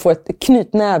Alltså när de får ett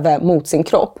knytnäve mot sin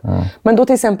kropp. Men då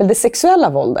till exempel det sexuella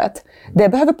våldet. Det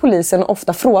behöver polisen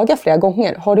ofta fråga flera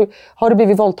gånger. Har du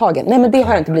blivit våldtagen? Nej, men det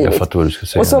har jag inte blivit. Jag fattar vad du ska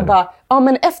säga. Och så bara, ja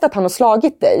men efter att han har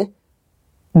slagit dig.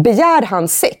 Begär han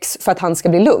sex för att han ska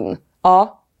bli lugn?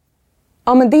 Ja.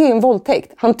 Ja, men det är en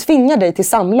våldtäkt. Han tvingar dig till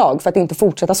samlag för att inte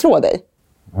fortsätta slå dig.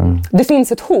 Det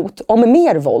finns ett hot om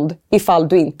mer våld ifall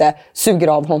du inte suger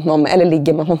av honom eller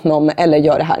ligger med honom eller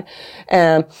gör det här.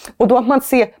 Och då att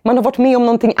man har varit med om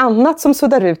någonting annat som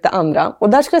suddar ut det andra. Och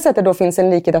där skulle jag säga att det då finns en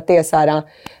likhet att det är så här,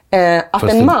 att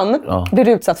en man blir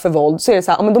utsatt för våld, så är det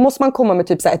så här, men då måste man komma med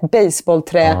typ så här ett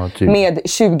baseballträ med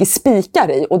 20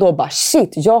 spikar i och då bara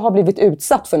shit, jag har blivit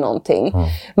utsatt för någonting.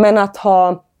 Men att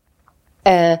ha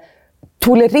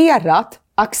tolererat,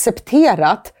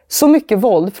 accepterat så mycket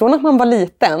våld från att man var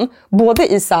liten,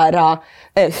 både i så här,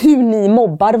 hur ni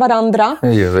mobbar varandra,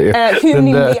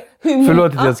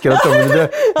 förlåt att jag skrattar, men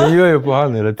den gör jag på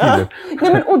han hela tiden.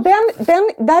 Nej, men, och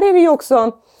där är det ju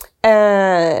också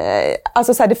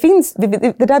alltså så här, det finns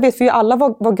det där vet vi ju alla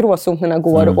var gråzonerna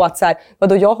går och att så här,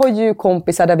 vadå, jag har ju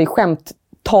kompisar där vi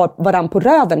tar varann på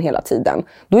röven hela tiden.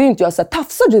 Då är ju inte jag så här,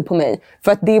 tafsar du på mig?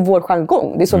 För att det är vår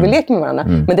jargong. Det är så vi leker med varandra.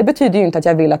 Men det betyder ju inte att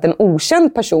jag vill att en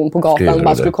okänd person på gatan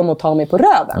bara skulle komma och ta mig på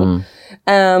röven.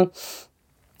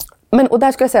 Men och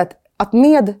där skulle jag säga att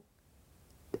med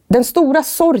den stora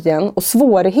sorgen och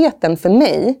svårigheten för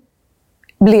mig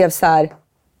blev så här,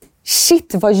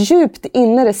 shit vad djupt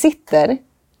inne det sitter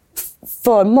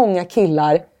för många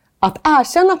killar att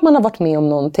erkänna att man har varit med om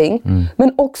någonting.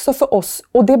 Men också för oss,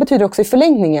 och det betyder också i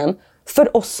förlängningen,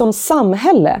 för oss som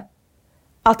samhälle.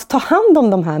 Att ta hand om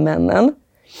de här männen.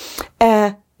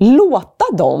 Låta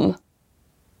dem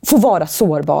få vara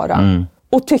sårbara.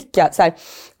 Och tycka så här.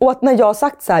 Och att när jag har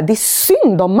sagt så här, det är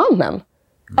synd om mannen.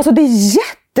 Alltså det är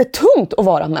jättetungt att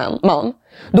vara man.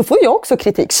 Då får jag också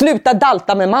kritik. Sluta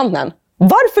dalta med mannen.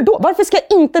 Varför då? Varför ska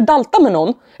jag inte dalta med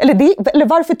någon? Eller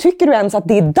varför tycker du ens att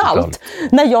det är dalt?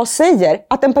 När jag säger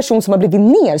att en person som har blivit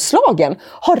nedslagen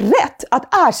har rätt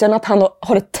att erkänna att han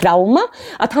har ett trauma.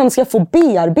 Att han ska få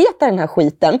bearbeta den här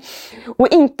skiten. Och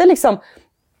inte liksom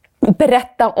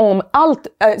berätta om allt.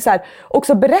 Så här,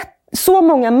 också så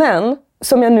många män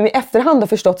som jag nu i efterhand har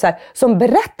förstått så här, som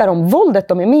berättar om våldet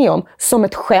de är med om som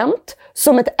ett skämt,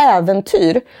 som ett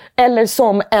äventyr eller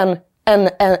som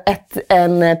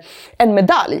en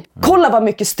medalj. Kolla vad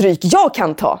mycket stryk jag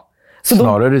kan ta. Så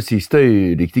snarare det sista är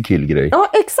ju riktig killgrej. Ja,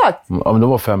 exakt. Ja, men de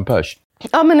var 5 pers.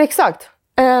 Ja, men exakt.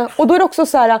 Och då är det också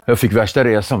så här. Jag fick värsta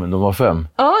resan, men de var 5.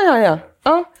 Ja.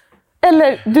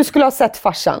 Eller du skulle ha sett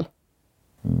farsan.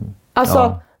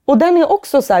 Alltså, och den är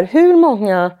också så här, hur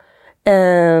många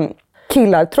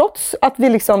killar, trots att vi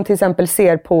liksom till exempel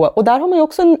ser på, och där har man ju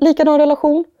också en likadan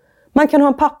relation. Man kan ha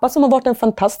en pappa som har varit en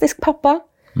fantastisk pappa.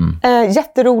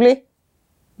 Jätterolig.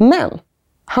 Men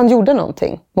han gjorde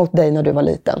någonting mot dig när du var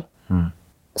liten.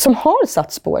 Som har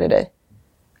satt spår i dig.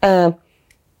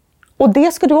 Och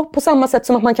det ska du på samma sätt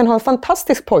som att man kan ha en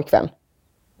fantastisk pojkvän.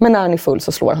 Men när han är full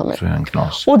så slår han mig. Så är han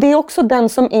knas. Och det är också den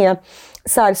som är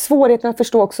så här, svårigheten att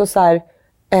förstå också så här,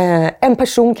 en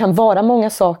person kan vara många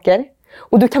saker.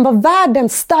 Och du kan vara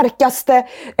världens starkaste.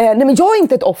 Nej, men jag är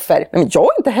inte ett offer. Nej, men jag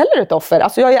är inte heller ett offer.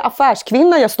 Alltså jag är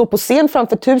affärskvinna. Jag står på scen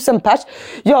framför 1000 pers.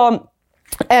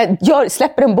 Jag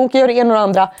släpper en bok. Jag gör det ena och det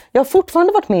andra. Jag har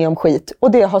fortfarande varit med om skit.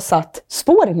 Och det har satt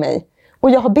spår i mig. Och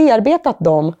jag har bearbetat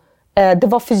dem. Det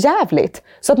var för jävligt.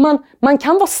 Så att man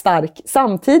kan vara stark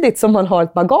samtidigt som man har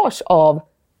ett bagage av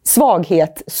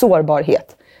svaghet,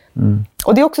 sårbarhet.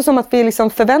 Och det är också som att vi liksom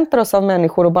förväntar oss av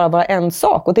människor att bara vara en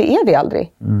sak. Och det är vi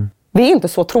aldrig. Vi är inte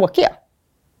så tråkiga.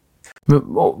 Men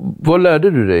vad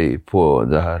lärde du dig på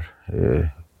det här?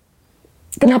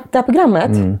 Det här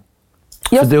programmet?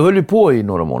 För det höll ju på i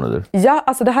några månader. Ja,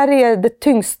 alltså det här är det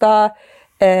tyngsta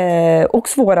och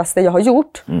svåraste jag har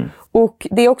gjort. Och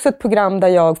det är också ett program där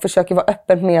jag försöker vara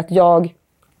öppen med att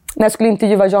när jag skulle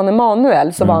intervjua Jan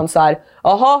Emanuel så var han så här,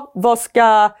 jaha,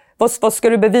 vad ska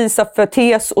du bevisa för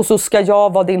tes och så ska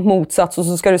jag vara din motsats och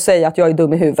så ska du säga att jag är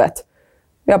dum i huvudet.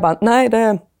 Jag bara, nej,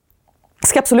 det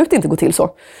ska absolut inte gå till så.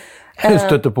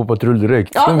 Stöter på patrull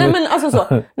direkt. Ja, nej men alltså så.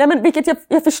 Nej, men vilket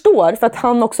jag förstår för att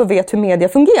han också vet hur media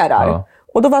fungerar. Ja.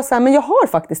 Och då var det så här, men jag har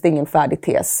faktiskt ingen färdig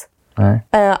tes. Nej.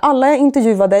 Alla jag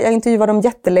intervjuade dem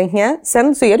jättelänge.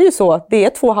 Sen så är det ju så att det är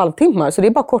 2 halvtimmar, så det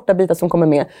är bara korta bitar som kommer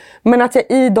med. Men att jag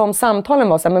i de samtalen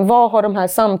var så här, men vad har de här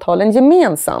samtalen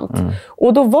gemensamt?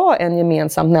 Och då var en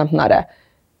gemensam nämnare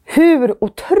hur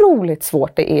otroligt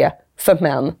svårt det är för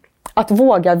män att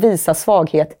våga visa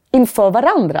svaghet inför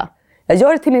varandra. Jag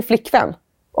gör det till min flickvän.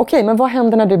 Okej, men vad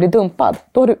händer när du blir dumpad?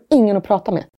 Då har du ingen att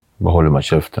prata med. Vad håller man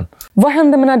käften? Vad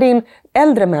händer när din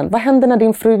äldre män? Vad händer när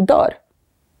din fru dör?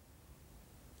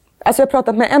 Alltså jag har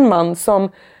pratat med en man som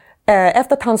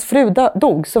efter att hans fru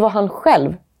dog så var han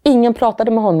själv. Ingen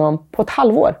pratade med honom på ett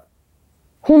halvår.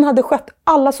 Hon hade skött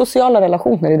alla sociala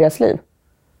relationer i deras liv.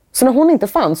 Så när hon inte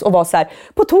fanns och var så här: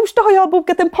 på torsdag har jag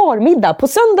bokat en parmiddag, på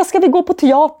söndag ska vi gå på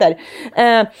teater.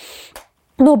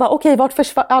 Då bara okej, vart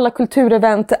försvann alla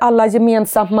kulturevent, alla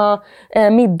gemensamma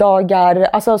middagar.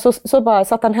 Alltså så bara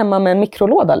satt han hemma med en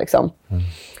mikrolåda liksom.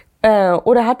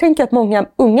 Och det här tänker jag att många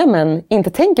unga män inte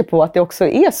tänker på, att det också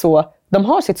är så de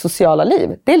har sitt sociala liv.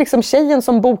 Det är liksom tjejen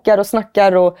som bokar och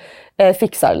snackar och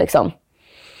fixar liksom.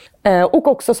 Och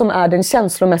också som är den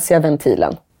känslomässiga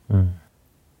ventilen.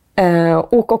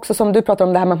 Och också som du pratar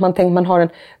om det här med att man tänker man har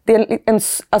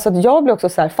alltså att jag blir också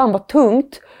så här, fan vad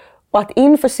tungt. Och att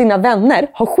inför sina vänner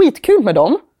ha skitkul med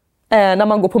dem. När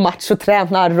man går på match och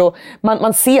tränar och man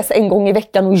ses en gång i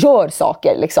veckan och gör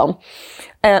saker liksom.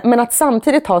 Men att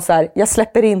samtidigt ha så här, jag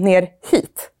släpper in er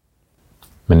hit.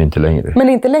 Men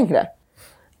inte längre.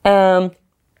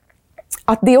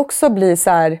 Att det också blir så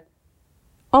här,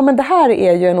 ja men det här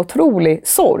är ju en otrolig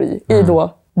sorg i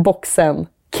då boxen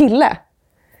kille.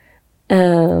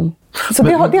 Så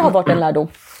det har varit en lärdom.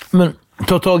 Men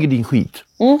ta tag i din skit.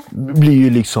 Blir ju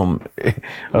liksom,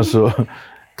 alltså,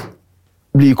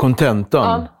 blir ju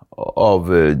kontentan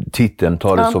av titeln,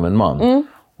 ta det som en man.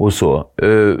 Och så.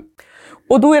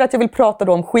 Och då är det att jag vill prata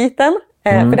då om skiten.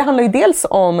 För det handlar ju dels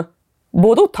om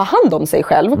både att ta hand om sig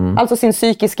själv, alltså sin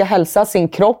psykiska hälsa, sin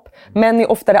kropp. Män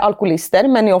är oftare alkoholister,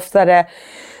 män är oftare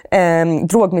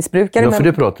drogmissbrukare. Ja, för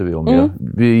det pratar vi om. Ja.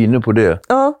 Vi är inne på det.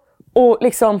 Ja, och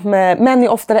liksom män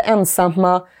är oftare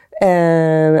ensamma.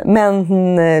 Män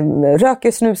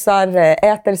röker, snusar,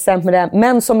 äter sämre.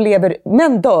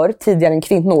 Män dör tidigare än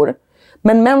kvinnor.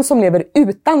 Men män som lever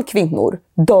utan kvinnor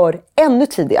dör ännu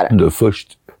tidigare. Dör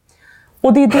först.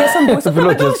 Och det är det som bor så...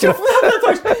 Förlåt, jag ska... Ja,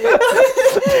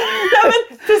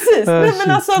 men precis. Nej,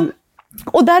 men alltså,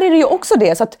 och där är det ju också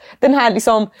det. Så att den här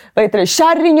liksom,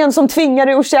 kärringen som tvingar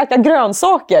dig att käka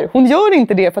grönsaker. Hon gör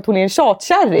inte det för att hon är en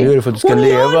tjatkärring. Hon gör det för att du ska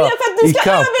leva. Hon gör det för att du ska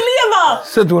överleva.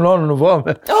 Så att hon har någon att vara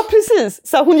med. Ja, precis.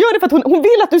 Så hon gör det för att hon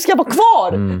vill att du ska vara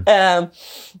kvar.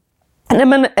 Nej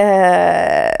men...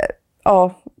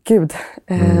 ja, gud.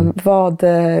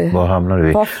 Var hamnar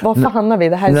vi? Var hamnar vi?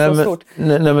 Det här är så stort.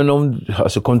 Nej, men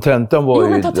alltså kontentan var ju... Jo,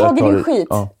 men ta tag i din skit.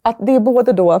 Ja. Att det är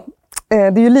både då... Det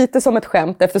är ju lite som ett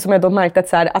skämt, eftersom jag då märkt att,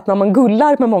 så här, att när man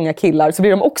gullar med många killar så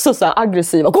blir de också så här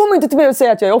aggressiva. Kom inte till mig och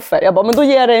säga att jag är offer. Jag bara, men då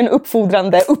ger jag dig en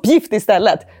uppfordrande uppgift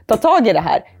istället. Ta tag i det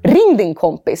här. Ring din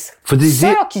kompis. För det är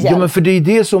sök hjälp. Ja, men för det är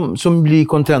det som blir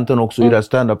kontentan också i den här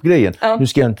stand-up-grejen. Nu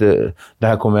ska jag inte... Det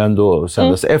här kommer ändå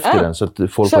sändas efter den, så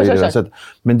att folk har ju redan sett.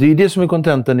 Men det är det som är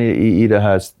kontentan i det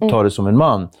här, ta det som en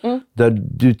man. Där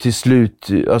du till slut...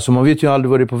 Alltså man vet ju aldrig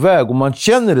vad det är på väg. Och man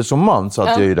känner det som man, så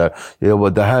att jag är där. Jag bara,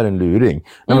 det här är en luring.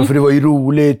 Nej, men för det var ju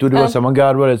roligt och det var så här, man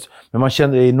garvade. Men man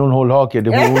kände i någon hållhake.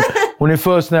 Hon är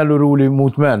för snäll och rolig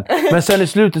mot män. Men sen i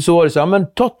slutet så var det så här, men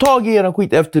ta tag i eran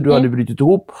skit efter du hade brutit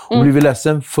ihop och blivit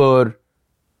ledsen för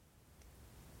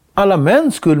alla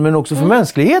mäns skull, men också för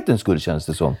mänsklighetens skull, känns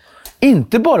det som.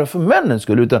 Inte bara för männens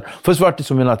skull, utan för svart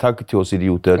som en attack till oss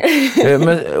idioter.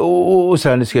 Och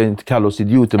sen ska jag inte kalla oss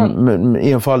idioter, men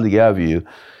enfaldiga är vi ju.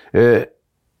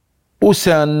 Och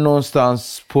sen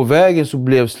någonstans på vägen så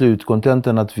blev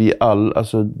slutkontenten att vi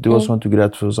alltså det var som att du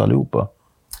grät för oss allihopa.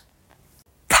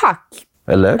 Tack.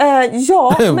 Eller?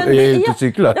 Ja, men jag är ute och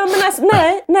cyklar. Ja, men alltså,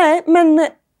 nej, men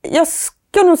jag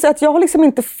ska nog säga att jag har liksom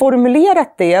inte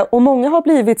formulerat det, och många har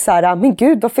blivit så här, men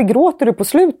gud, varför gråter du på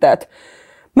slutet?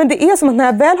 Men det är som att när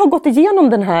jag väl har gått igenom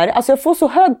den här, alltså jag får så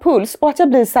hög puls och att jag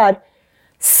blir så här,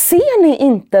 ser ni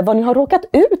inte vad ni har råkat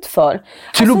ut för?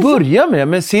 Till att börja med,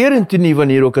 men ser inte ni vad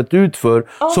ni har råkat ut för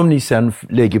som ni sen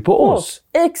lägger på oss?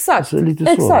 Exakt, alltså, lite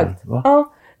så, exakt. va?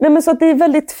 Ja. Nej, men så att det är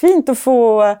väldigt fint att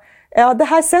få... Ja, det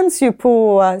här sänds ju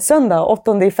på söndag,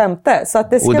 8/5. Så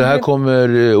att det ska och det här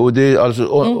kommer... Och det,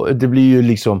 alltså, det blir ju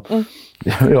liksom...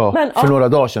 för några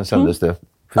dagar sedan sändes det.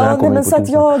 Ja, men så att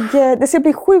det ska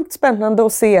bli sjukt spännande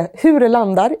att se hur det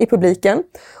landar i publiken.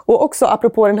 Och också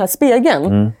apropå den här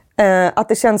spegeln. Att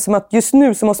det känns som att just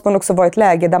nu så måste man också vara i ett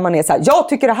läge där man är så här, jag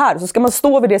tycker det här, så ska man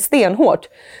stå vid det stenhårt.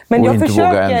 Men och jag inte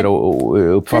försöker, våga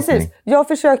ändra uppfattning. Precis, jag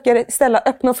försöker ställa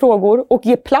öppna frågor och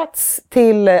ge plats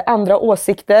till andra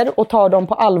åsikter och ta dem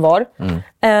på allvar.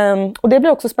 Och det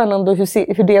blir också spännande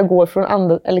hur det går från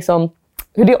andra, liksom,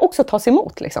 hur det också tas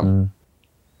emot. Liksom.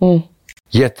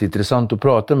 Jätteintressant att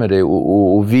prata med dig,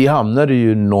 och vi hamnade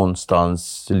ju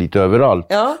någonstans lite överallt.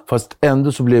 Ja. Fast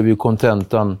ändå så blev ju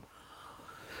kontentan...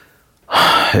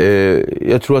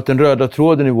 jag tror att den röda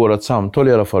tråden i vårat samtal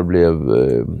i alla fall blev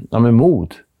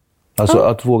mod. Alltså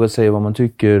att våga säga vad man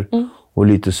tycker och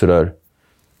lite sådär.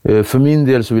 För min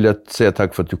del så vill jag säga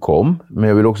tack för att du kom. Men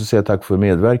jag vill också säga tack för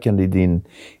medverkan i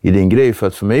din grej. För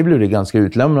att för mig blev det ganska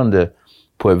utlämnande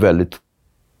på ett väldigt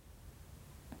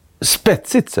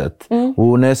spetsigt sätt.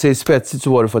 Och när jag säger spetsigt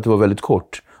så var det för att det var väldigt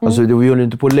kort. Alltså vi höll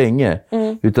inte på länge.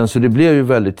 Utan så det blev ju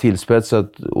väldigt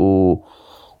tillspetsat.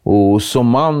 Och som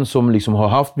man som liksom har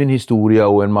haft min historia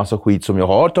och en massa skit som jag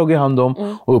har tagit hand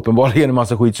om. Och uppenbarligen en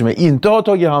massa skit som jag inte har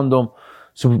tagit hand om.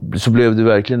 Så blev det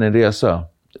verkligen en resa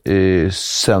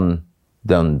sen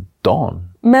den dagen.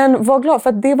 Men var glad, för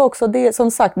att det var också det,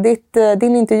 som sagt,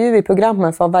 din intervju i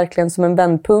programmet var verkligen som en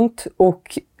vändpunkt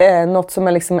och något som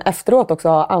jag liksom efteråt också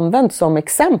har använt som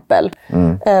exempel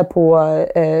på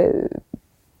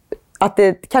att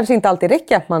det kanske inte alltid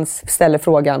räcker att man ställer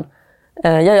frågan.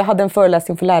 Jag hade en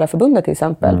föreläsning för Lärarförbundet till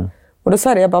exempel. Och då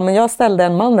sa jag men jag ställde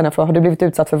en man den här frågan, har du blivit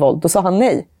utsatt för våld? Då sa han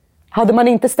nej. Hade man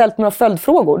inte ställt några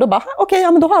följdfrågor, då bara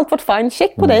okej, men då har allt varit fine,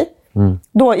 check på dig.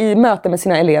 Då i möte med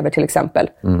sina elever till exempel.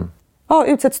 Ja,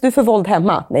 utsätts du för våld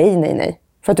hemma? Nej.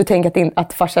 För att du tänker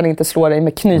att farsan inte slår dig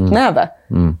med knytnäve.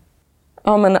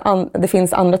 Ja, men det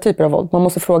finns andra typer av våld. Man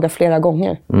måste fråga flera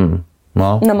gånger.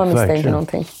 Ja, när man misstänker verkligen.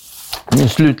 någonting. Men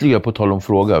slutligen på tal om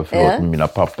fråga, förlåt mina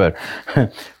papper.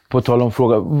 På tal om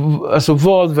fråga, alltså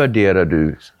vad värderar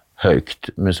du högt,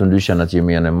 men som du känner att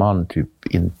gemene man typ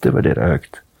inte värderar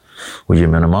högt? Och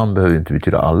gemene man behöver inte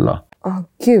betyda alla.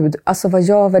 Gud, alltså vad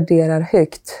jag värderar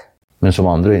högt. Men som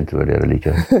andra inte värderar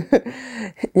lika.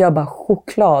 Jag bara,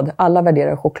 choklad. Alla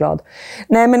värderar choklad.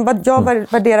 Nej, men vad jag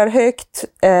värderar högt...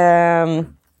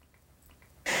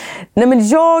 Nej, men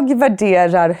jag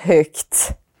värderar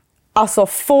högt... Alltså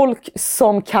folk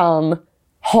som kan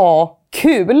ha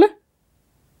kul...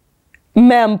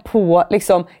 Men på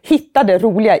liksom hitta det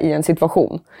roliga i en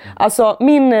situation. Alltså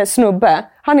min snubbe,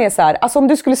 han är så här, alltså om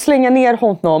du skulle slänga ner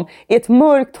honom i ett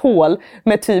mörkt hål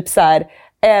med typ så här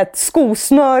ett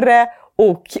skosnöre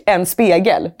och en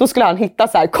spegel, då skulle han hitta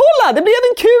så här, kolla, det blev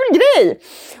en kul grej.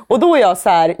 Och då är jag så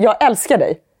här, jag älskar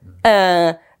dig.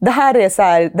 Det här är så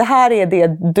här, det här är det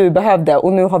du behövde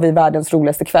och nu har vi världens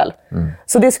roligaste kväll.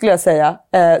 Så det skulle jag säga.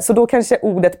 Så då kanske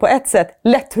ordet på ett sätt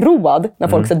lättroad, när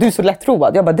folk säger du är så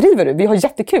lättroad. Jag bara, driver du? Vi har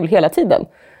jättekul hela tiden.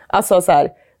 Alltså så här,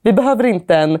 vi behöver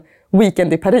inte en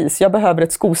weekend i Paris. Jag behöver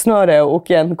ett skosnöre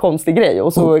och en konstig grej.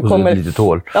 Och så kommer, ett litet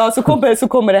hål. Ja, så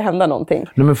kommer det hända någonting.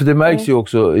 Nej, men för det märks ju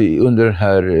också under den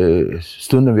här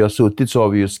stunden vi har suttit, så har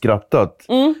vi ju skrattat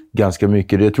ganska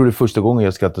mycket. Jag tror det är första gången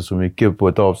jag skrattar så mycket på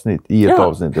ett avsnitt, i ett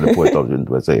avsnitt eller på ett avsnitt,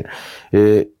 vad jag säger.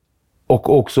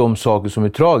 Och också om saker som är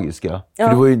tragiska.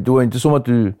 För det var inte som att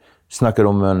du snackade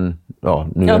om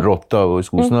en råtta och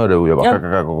skosnöre och jag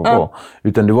bara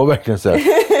utan det var verkligen så här.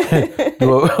 Det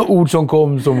var ord som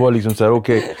kom som var liksom så här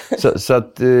okej. Så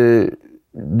att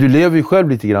du lever ju själv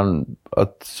lite grann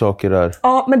att saker är...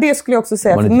 Ja, men det skulle jag också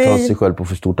säga. Man inte tar sig själv på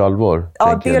för stort allvar.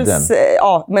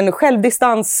 Ja, men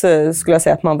självdistans skulle jag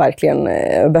säga att man verkligen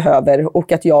behöver.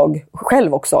 Och att jag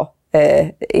själv också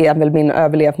är väl min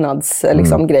överlevnads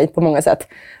grej på många sätt.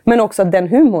 Men också att den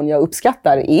humorn jag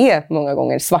uppskattar är många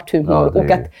gånger svart humor.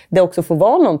 Och att det också får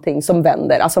vara någonting som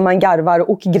vänder. Alltså man garvar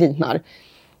och grinar.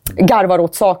 Garvar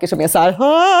åt saker som är så här,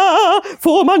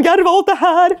 får man garva åt det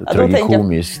här?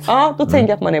 Tragikomiskt. Då tänker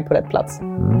jag att man är på rätt plats.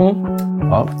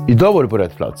 Ja, idag var du på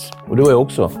rätt plats. Och det var jag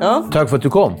också. Tack för att du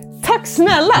kom. Tack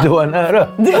snälla! Det var en ära.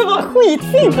 Det var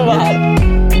skitfint att vara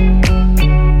här.